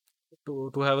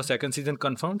to have a second season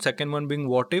confirmed. Second one being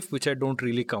What If, which I don't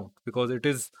really count because it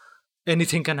is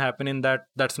anything can happen in that.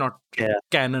 That's not Yeah.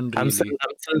 canon really. I'm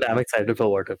still damn excited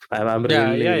for What If. I'm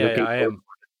Yeah, really yeah, yeah, yeah. looking I forward. am.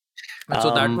 And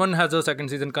so that Um, one has a second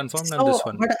season confirmed, and so, this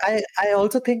one. but I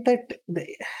also think that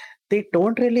they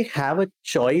don't really have a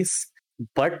choice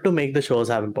but to make the shows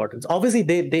have importance. Obviously,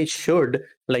 they should,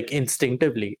 like,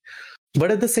 instinctively,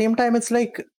 but at the same time, it's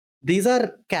like these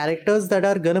are characters that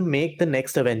are gonna make the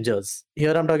next Avengers.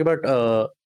 Here, I'm talking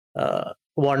about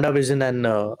WandaVision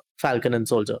and Falcon and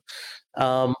Soldier.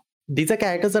 Um, these are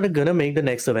characters that are gonna make the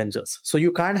next Avengers. So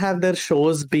you can't have their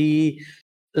shows be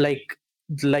like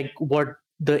what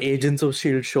the Agents of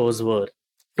Shield shows were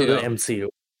to the Yeah, MCU.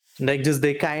 Like, just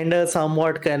they kind of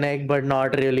somewhat connect, but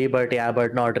not really. But yeah,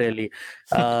 but not really.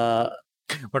 Uh,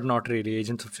 but not really.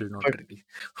 Agents of Shield, not but really.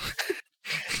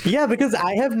 yeah, because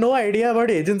I have no idea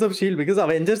about Agents of Shield, because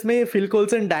Avengers may Phil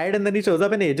Coulson died and then he shows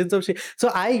up in Agents of Shield. So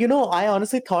I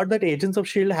honestly thought that Agents of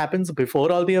Shield happens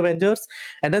before all the Avengers,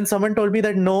 and then someone told me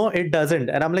that no, it doesn't,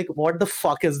 and I'm like, what the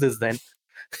fuck is this then?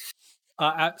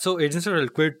 So Agents of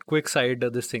Shield, quick side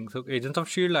of this thing. So Agents of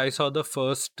Shield, I saw the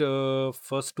first two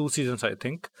seasons, I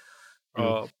think.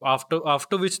 Hmm.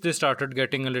 After which they started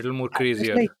getting a little more There's like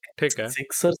crazier. Take care.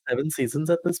 6 or 7 seasons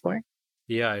at this point.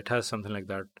 Yeah, it has something like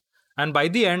that. And by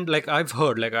the end, like I've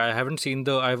heard, like I've only seen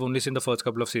the first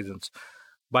couple of seasons.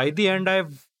 By the end,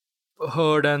 I've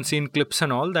heard and seen clips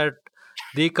and all that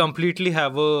they completely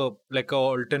have a like a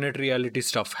alternate reality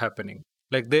stuff happening.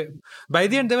 Like they by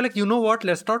the end they were like, you know what?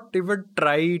 Let's not even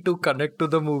try to connect to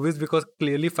the movies because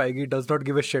clearly Feige does not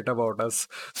give a shit about us.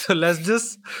 So let's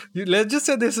just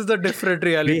say this is a different We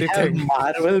reality have thing.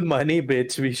 Marvel money,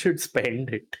 bitch. We should spend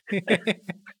it.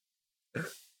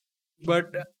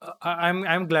 But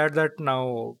I'm glad that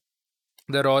now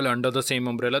they're all under the same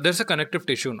umbrella. There's a connective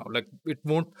tissue now. Like it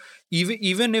won't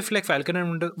even if like Falcon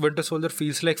and Winter Soldier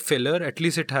feels like filler, at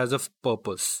least it has a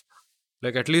purpose.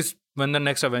 Like at least when the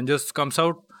next Avengers comes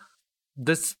out,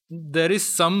 this there is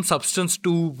some substance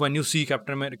to when you see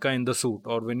Captain America in the suit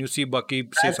or when you see Bucky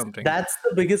say something. That's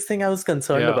the biggest thing I was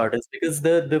concerned Yeah. about, is because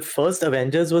the first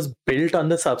Avengers was built on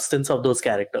the substance of those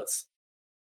characters.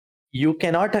 You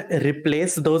cannot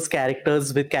replace those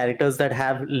characters with characters that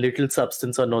have little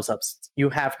substance or no substance. You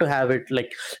have to have it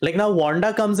like now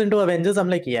Wanda comes into Avengers. I'm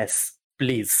like, yes,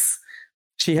 please.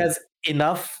 She has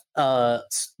enough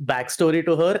backstory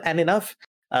to her and enough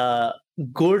uh,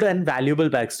 good and valuable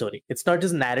backstory. It's not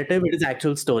just narrative; it is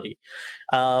actual story.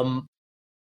 Um,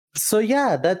 so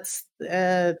yeah, that's.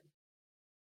 Is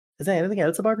there anything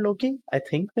else about Loki? I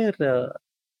think I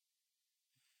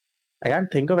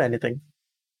can't think of anything.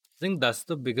 I think that's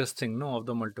the biggest thing, no, of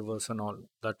the multiverse and all.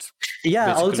 That's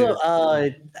Yeah. basically Also,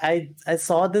 it. I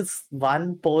saw this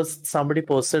one post somebody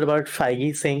posted about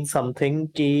Feige saying something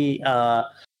ki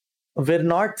we're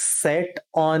not set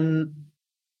on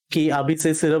कि अभी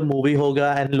से सिर्फ movie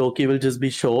होगा and Loki will just be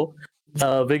show.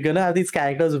 We're gonna have these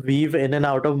characters weave in and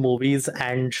out of movies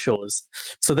and shows.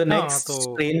 So the हाँ next तो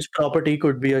Strange property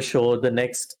could be a show. The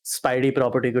next Spidey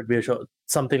property could be a show.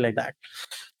 Something like that.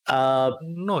 Uh,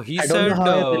 no, he I don't know said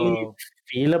how I really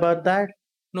feel about that,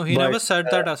 no, he but never said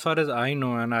that as far as I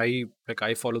know, and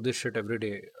I follow this shit every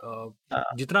day. uh,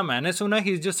 Jitna मैंने सुना,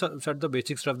 he's just said the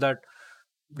basic stuff that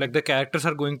like the characters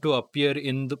are going to appear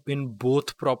in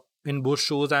both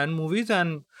shows and movies,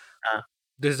 and uh,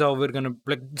 this is how we're gonna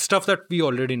like stuff that we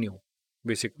already knew,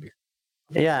 basically.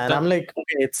 yeah, and That I'm like,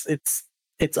 okay,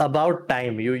 it's about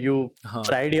time. You हाँ.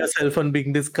 pride yourself on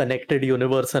being this connected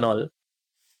universe and all.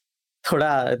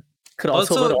 थोड़ा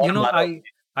crossover Also, और मारो.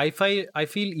 I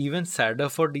feel even sadder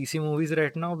for DC movies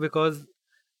right now because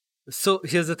so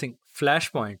here's the thing: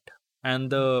 Flashpoint and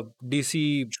the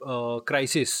DC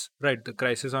Crisis, right? The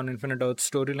Crisis on Infinite Earth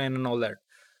storyline and all that,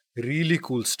 really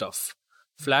cool stuff.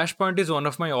 Flashpoint is one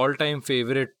of my all-time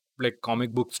favorite like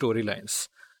comic book storylines.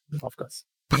 Of course.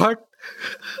 But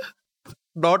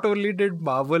not only did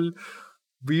Marvel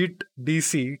beat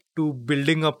DC to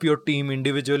building up your team,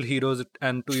 individual heroes,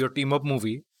 and to your team up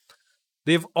movie,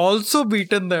 they've also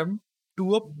beaten them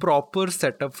to a proper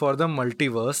setup for the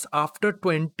multiverse after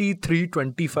 23,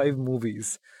 25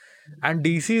 movies. And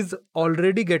DC is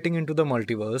already getting into the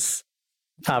multiverse.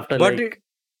 After But like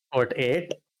what,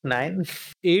 8, 9?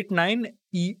 8, 9,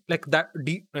 like that,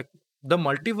 like the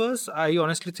multiverse, I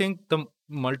honestly think the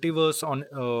multiverse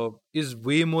is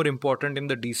way more important in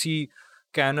the DC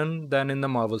canon than in the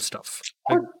Marvel stuff.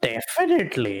 Like, Oh,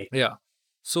 definitely. yeah.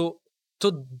 So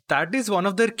that is one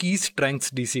of their key strengths,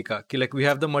 DC ka. Ki like we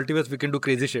have the multiverse, we can do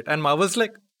crazy shit. And Marvel's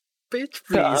like, bitch,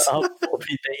 please. वो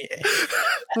भी नहीं है.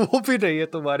 वो भी नहीं है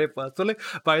तुम्हारे पास. So like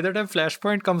by the time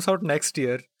Flashpoint comes out next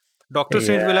year, Doctor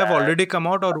Strange will have Yeah. already come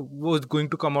out or was going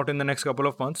to come out in the next couple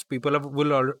of months. People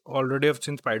will already have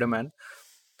seen Spider-Man.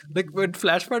 Like when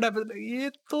Flashpoint happens,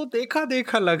 ये तो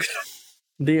देखा लग.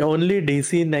 The only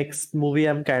DC next movie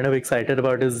I'm kind of excited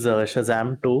about is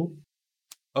Shazam 2.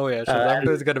 Oh yeah, Shazam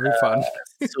 2 is gonna be fun.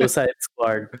 Suicide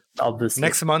Squad, obviously.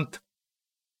 Next month,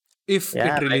 if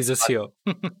Yeah, it releases here.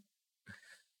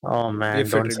 Oh man, If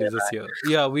it don't say releases that. here.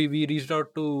 Yeah, we reached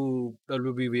out to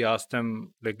WB, we asked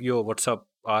them like, yo, what's up?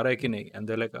 आ रहा है कि नहीं? And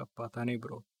they're like, पता नहीं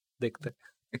bro, देखते.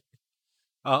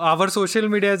 Our social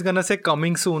media is gonna say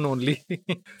coming soon only.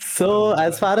 So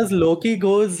as far as Loki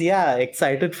goes, yeah,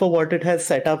 excited for what it has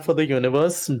set up for the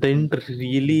universe. Didn't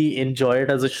really enjoy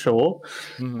it as a show.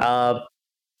 Mhm.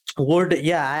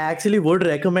 I actually would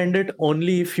recommend it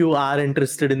only if you are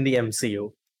interested in the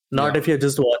MCU, not Yeah. if you're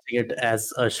just watching it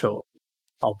as a show.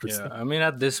 Obviously. Yeah, I mean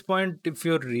at this point, if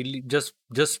you're really just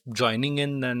joining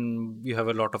in, then you have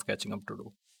a lot of catching up to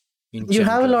do. You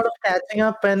have a lot of catching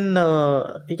up, and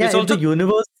It's if also the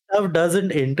universe stuff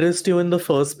doesn't interest you in the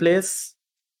first place,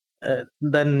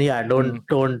 then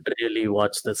don't really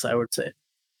watch this, I would say.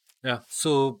 yeah.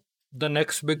 So the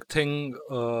next big thing,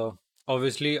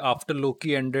 obviously after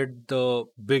Loki ended, the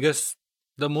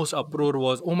most uproar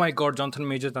was, oh my god, Jonathan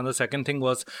Majors, and the second thing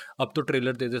was up to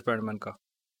trailer de Spider-Man ka.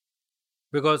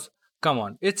 Because come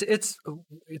on, it's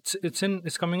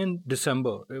coming in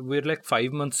December. We're like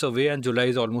 5 months away and July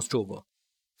is almost over.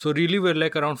 So really we're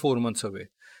like around 4 months away.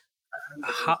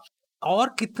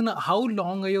 How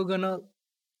long are you gonna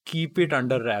keep it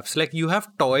under wraps? Like you have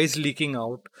toys leaking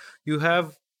out, you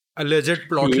have alleged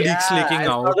plot leaks leaking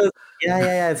out.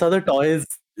 I saw the toys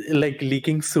like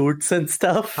leaking suits and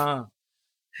stuff.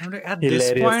 I'm like, at Hilarious.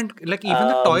 this point, like even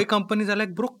the toy companies are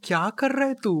like, bro, kya kar raha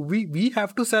hai tu? We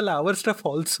have to sell our stuff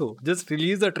also. Just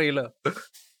release the trailer.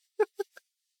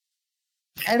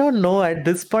 I don't know. At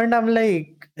this point, I'm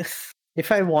like,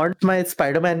 if I want my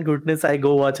Spider-Man goodness, I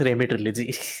go watch Raimi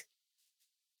trilogy.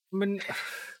 I mean,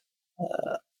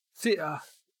 see,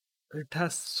 it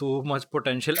has so much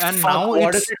potential, and now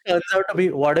what if it turns out to be?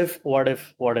 What if?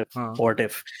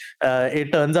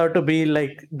 It turns out to be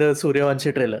like the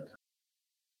Suryavanshi trailer,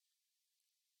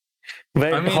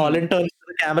 where Holland turns to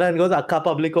the camera and goes, "Akka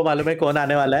public ko मालूम है कौन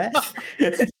आने वाला है?"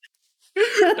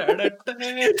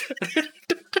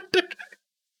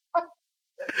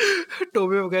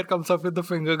 Tobey Maguire comes up with the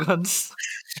finger guns.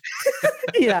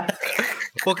 Yeah.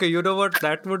 Okay, you know what?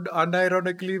 That would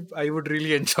unironically, I would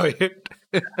really enjoy it.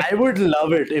 I would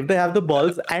love it if they have the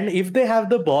balls. And if they have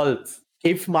the balls,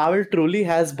 if Marvel truly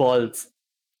has balls,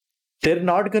 they're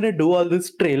not going to do all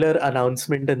this trailer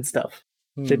announcement and stuff.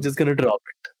 They're just going to drop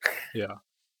it. Yeah.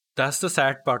 That's the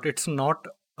sad part. It's not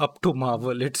up to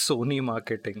Marvel, it's Sony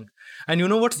marketing. And you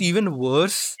know what's even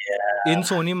worse in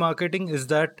Sony marketing is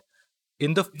that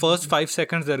in the first 5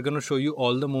 seconds, they're going to show you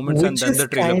all the moments and then the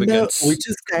trailer begins. Which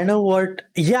is kind of what...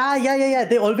 Yeah.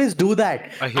 They always do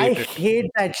that. I hate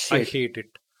that shit. I hate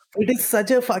it. It is such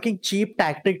a fucking cheap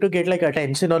tactic to get like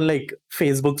attention on like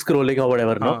Facebook scrolling or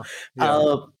whatever, no?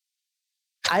 Yeah.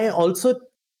 I also...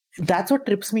 That's what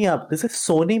trips me up. This is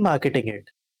Sony marketing it.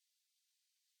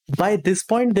 By this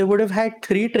point, they would have had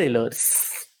 3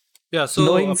 trailers. Yeah,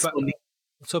 so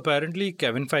apparently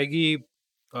Kevin Feige...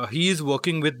 he is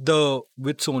working with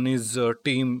Sony's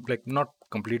team, like not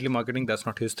completely marketing, that's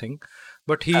not his thing,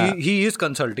 but he is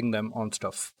consulting them on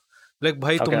stuff. Like,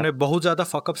 भाई तुमने बहुत ज़्यादा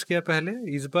fuck-ups किया पहले,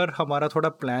 इस बार हमारा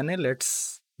थोड़ा plan है,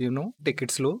 let's take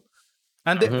it slow.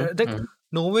 And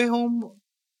No Way Home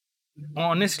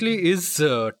honestly is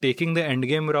taking the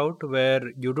endgame route where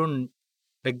you don't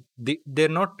like they're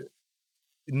not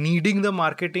needing the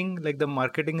marketing. Like the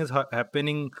marketing is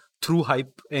happening through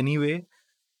hype anyway.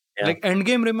 Yeah. Like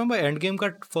Endgame, remember Endgame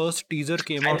got first teaser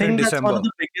came I out in think that's one of December.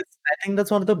 the biggest. I think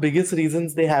that's one of the biggest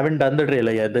reasons they haven't done the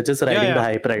trailer yet. They're just Yeah, riding the yeah.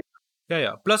 hype right.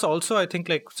 Yeah. Plus, also, I think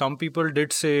like some people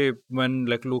did say when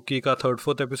like Loki ka third,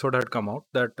 fourth episode had come out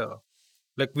that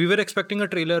like we were expecting a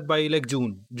trailer by like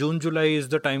June, July is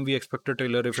the time we expect a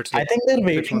trailer if it's I like think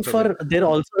they're 6 months away. They're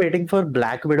also waiting for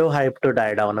Black Widow hype to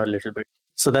die down a little bit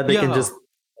so that they can Yeah. just.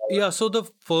 Yeah. So the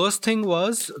first thing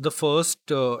was the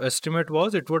first estimate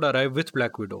was it would arrive with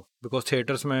Black Widow because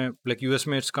theaters may like US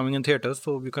may it's coming in theaters,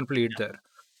 so you can play it there.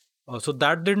 So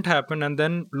that didn't happen, and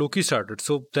then Loki started.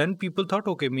 So then people thought,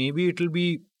 okay, maybe it'll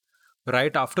be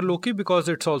right after Loki because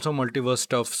it's also multiverse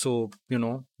stuff. So,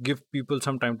 give people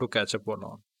some time to catch up on.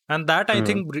 And that I Hmm.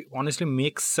 think honestly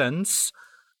makes sense.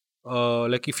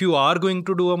 Like if you are going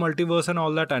to do a multiverse and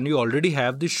all that, and you already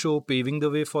have this show paving the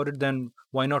way for it, then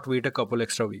why not wait a couple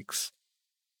extra weeks?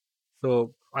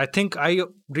 So I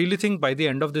really think by the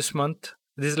end of this month,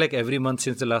 this is like every month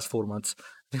since the last 4 months.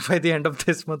 I think by the end of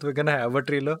this month, we're gonna have a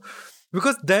trailer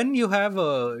because then you have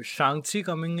Shang-Chi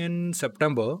coming in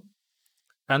September,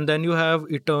 and then you have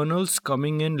Eternals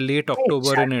coming in late Hey,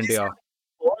 October in Shang-Chi's India.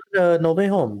 or No Way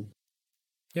Home.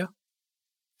 Yeah.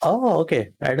 Oh, okay.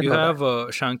 I didn't You know that.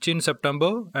 have Shang-Chi in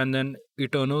September and then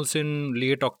Eternals in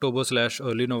late October /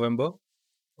 early November.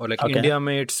 Or like Okay. India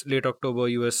May, it's late October,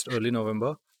 US early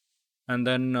November. And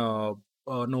then No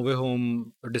Way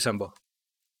Home December.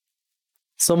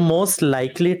 So most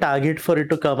likely target for it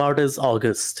to come out is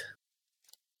August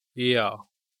Yeah.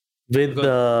 with Because,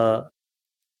 the.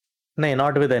 No,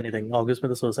 not with anything. August with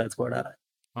the Suicide Squad. Aa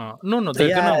raha no, So they're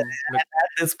yeah, gonna like,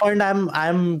 at this point,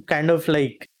 I'm kind of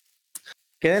like,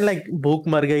 can I like भूख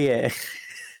मर गई है.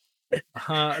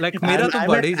 like मेरा तो I'm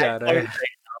बढ़ at he that जा रहा point है.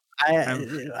 right now.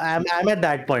 I'm I'm at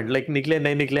that point. Like निकले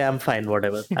नहीं निकले, I'm fine.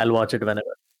 Whatever. I'll watch it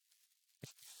whenever.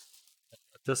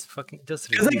 just Because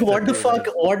like, release that trailer.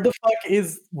 what the fuck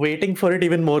is waiting for it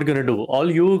even more gonna do? All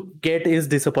you get is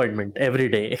disappointment every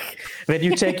day when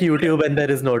you check YouTube and there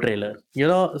is no trailer.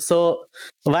 So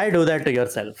why do that to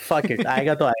yourself? Fuck it.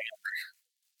 आएगा तो आएगा.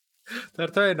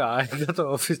 That's why I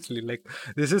obviously like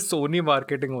this is Sony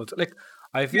marketing also. Like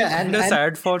I feel Yeah, kind of and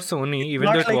sad for Sony, it's even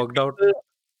not though it like worked out.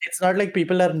 it's not like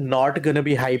people are not gonna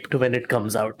be hyped when it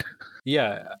comes out.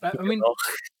 Yeah, I You mean, know?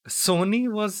 Sony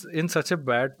was in such a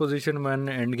bad position when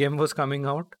Endgame was coming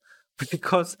out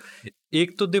because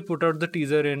ek to they put out the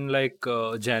teaser in like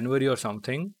January or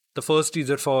something, the first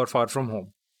teaser for Far From Home,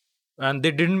 and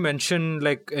they didn't mention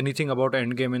like anything about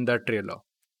Endgame in that trailer.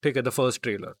 Take the first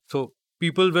trailer, so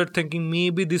people were thinking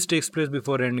maybe this takes place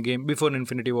before Endgame, before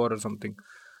Infinity War or something.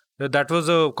 That was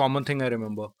a common thing I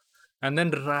remember. And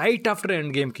then right after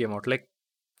Endgame came out, like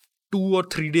 2 or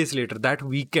 3 days later, that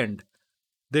weekend,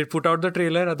 they put out the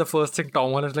trailer, and the first thing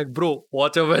Tom Holland's like, "Bro,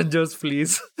 watch Avengers,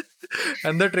 please."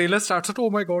 And the trailer starts at, "Oh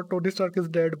my god, Tony Stark is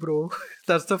dead, bro."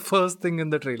 That's the first thing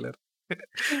in the trailer.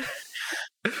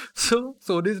 So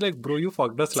Sony's like, "Bro, you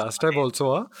fucked us last time also,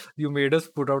 huh? You made us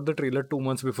put out the trailer 2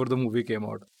 months before the movie came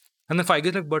out." And then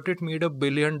Feige's like, "But it made $1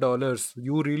 billion.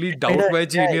 You really doubt my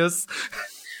Yeah, genius?"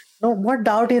 no, what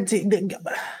doubt is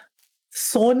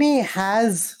Sony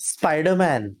has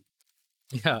Spider-Man.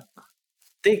 Yeah,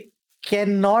 They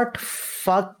cannot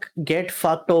get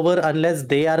fucked over unless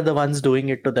they are the ones doing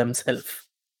it to themselves.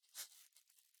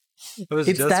 I was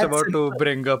It's just that about to simple.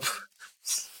 bring up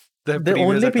the The previous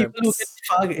only people who can attempts.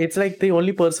 fuck, it's like the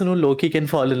only person who Loki can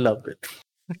fall in love with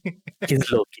is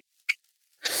Loki.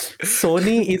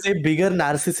 Sony is a bigger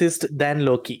narcissist than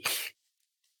Loki.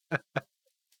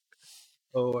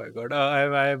 Oh my god,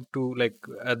 I have to like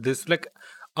at this like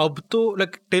अब तो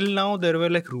like till now there were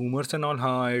like rumors and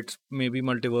all, it's maybe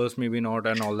multiverse, maybe not,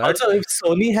 and all that. Also, if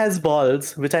Sony has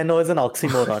balls, which I know is an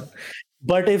oxymoron,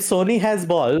 but if Sony has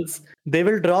balls, they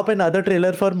will drop another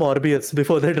trailer for Morbius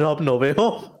before they drop No Way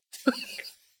Home.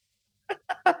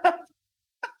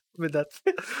 With that,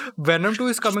 Venom 2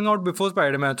 is coming out before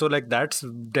Spider-Man, so like that's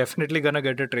definitely gonna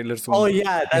get a trailer soon. Oh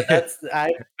yeah, that's.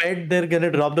 I bet they're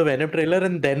gonna drop the Venom trailer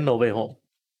and then No Way Home.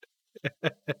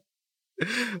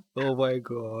 Oh my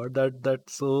god,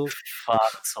 that's so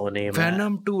Fuck Sony, man.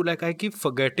 Venom 2. Like I keep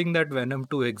forgetting that Venom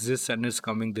 2 exists and is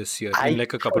coming this year I in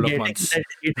like a keep couple of forgetting months. that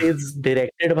it is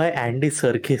directed by Andy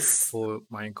Serkis. Oh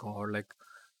my god, like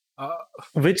uh,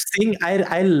 Which thing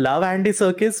I love Andy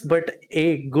Serkis, but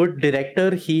a good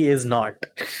director he is not.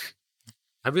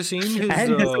 have you seen his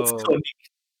And this is Sony.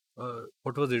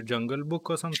 what was it, Jungle Book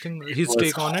or something? It His was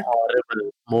take on it.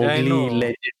 horrible. Yeah, I Mowgli, know.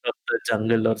 Legend of the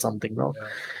jungle or something. No, Yeah.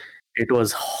 it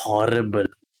was horrible.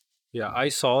 Yeah, I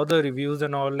saw the reviews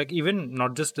and all. Like even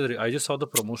not just I just saw the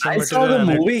promotional I saw material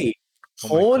the and it. movie. Oh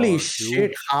my Holy god,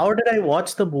 shit! How did I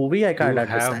watch the movie? I can't you have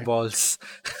understand. balls.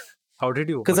 How did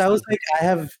you Because watch I the was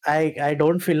movie? like, I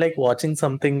don't feel like watching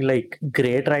something like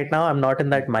great right now. I'm not in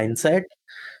that mindset.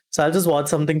 So I'll just watch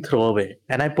something throwaway.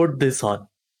 And I put this on.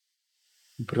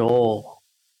 Bro. Oh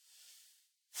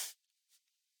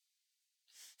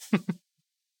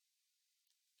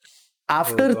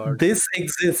After god. this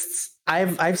exists,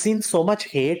 I've seen so much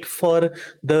hate for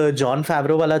the John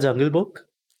Favreau wala Jungle Book.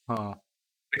 Huh.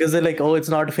 Because they're like, oh, it's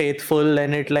not faithful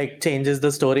and it like changes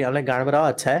the story. I'm like, "Gaana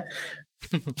bada acha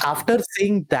hai." After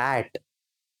seeing that,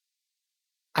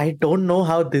 I don't know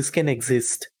how this can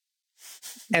exist.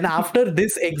 And after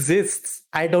this exists,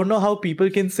 I don't know how people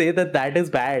can say that that is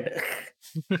bad.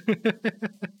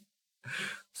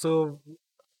 So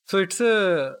so it's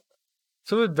a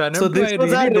so with So Venom 2, this I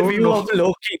was our really don't review know. of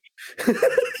Loki.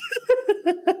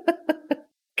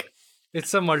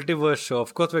 It's a multiverse show.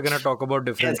 Of course, we're gonna talk about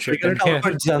Yes, different we're shit gonna in talk here.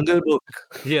 about Jungle Book.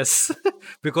 Yes,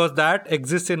 because that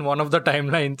exists in one of the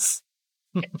timelines,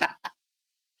 and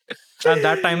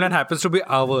that timeline happens to be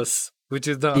ours, which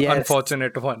is the Yes,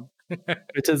 unfortunate one.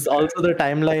 which is also the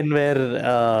timeline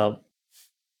where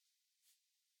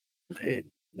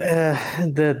the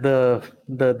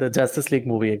Justice League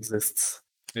movie exists.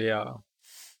 Yeah,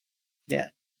 Yeah.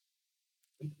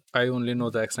 I only know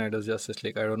Zack Snyder's Justice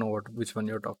League. I don't know which one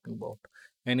you're talking about.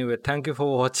 Anyway, thank you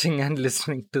for watching and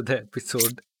listening to the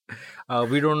episode.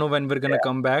 We don't know when we're gonna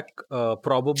come back.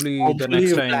 Probably the Hopefully,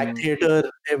 next time.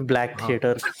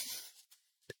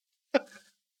 Uh,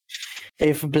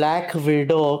 If Black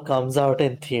Widow comes out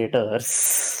in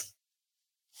theaters,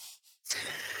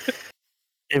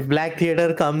 if Black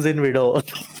Theater comes in Widow.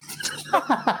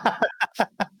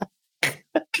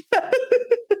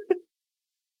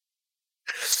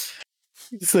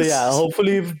 So yeah,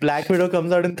 hopefully if Black Widow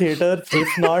comes out in theater,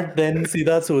 if not, then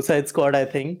Sida Suicide Squad, I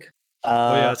think.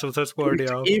 oh yeah, Uh, Suicide Squad.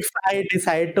 Yeah, if I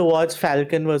decide to watch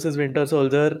Falcon versus Winter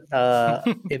Soldier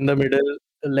in the middle,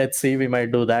 let's see, we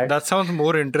might do that. that sounds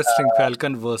more interesting.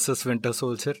 Falcon versus Winter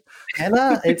Soldier. And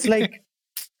it's like,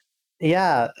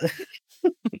 yeah.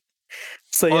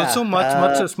 So Also, yeah,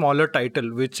 much a smaller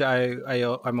title, which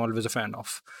I'm always a fan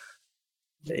of.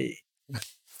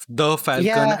 The Falcon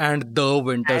yeah, and the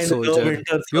Winter and the Soldier.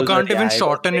 Winter You Soldier, can't even yeah,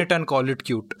 shorten it and call it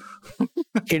cute.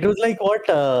 it was like what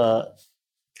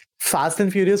Fast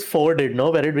and Furious 4 did, no?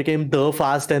 Where it became The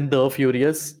Fast and The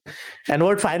Furious. And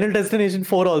what Final Destination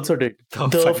 4 also did. The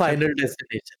The Final. Final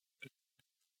Destination.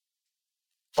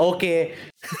 Okay.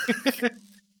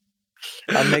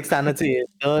 अब next आना चाहिए.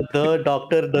 The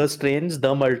Doctor, The Strange,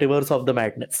 The Multiverse of the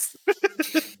Madness.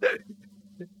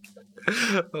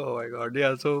 Oh my god!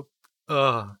 Yeah. So,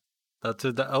 that's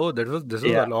it. Oh, this was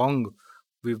Yeah. a long.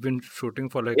 We've been shooting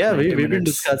for like Yeah, 20 we've been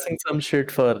minutes. discussing some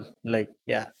shit for like,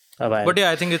 yeah, a while. But yeah,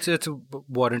 I think it's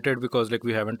warranted because like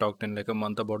we haven't talked in like a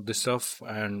month about this stuff,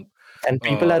 and And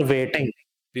people are waiting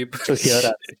people. to hear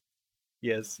us.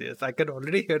 Yes, yes, I can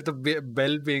already hear the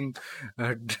bell being.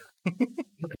 on the-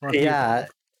 Yeah.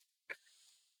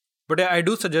 But yeah, I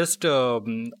do suggest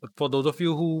for those of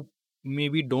you who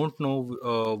maybe don't know,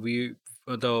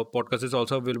 the podcast is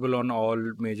also available on all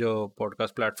major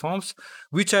podcast platforms,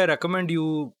 which I recommend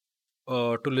you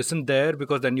to listen there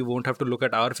because then you won't have to look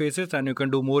at our faces and you can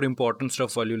do more important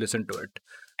stuff while you listen to it.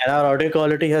 And our audio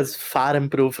quality has far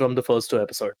improved from the first 2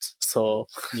 episodes. So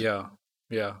Yeah,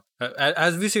 yeah.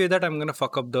 As we say that, I'm gonna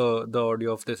fuck up the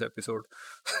audio of this episode.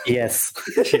 yes.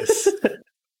 Yes.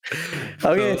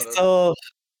 Okay, so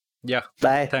yeah.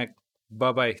 bye.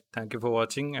 Bye bye. Thank you for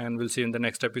watching, and we'll see you in the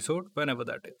next episode whenever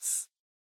that is.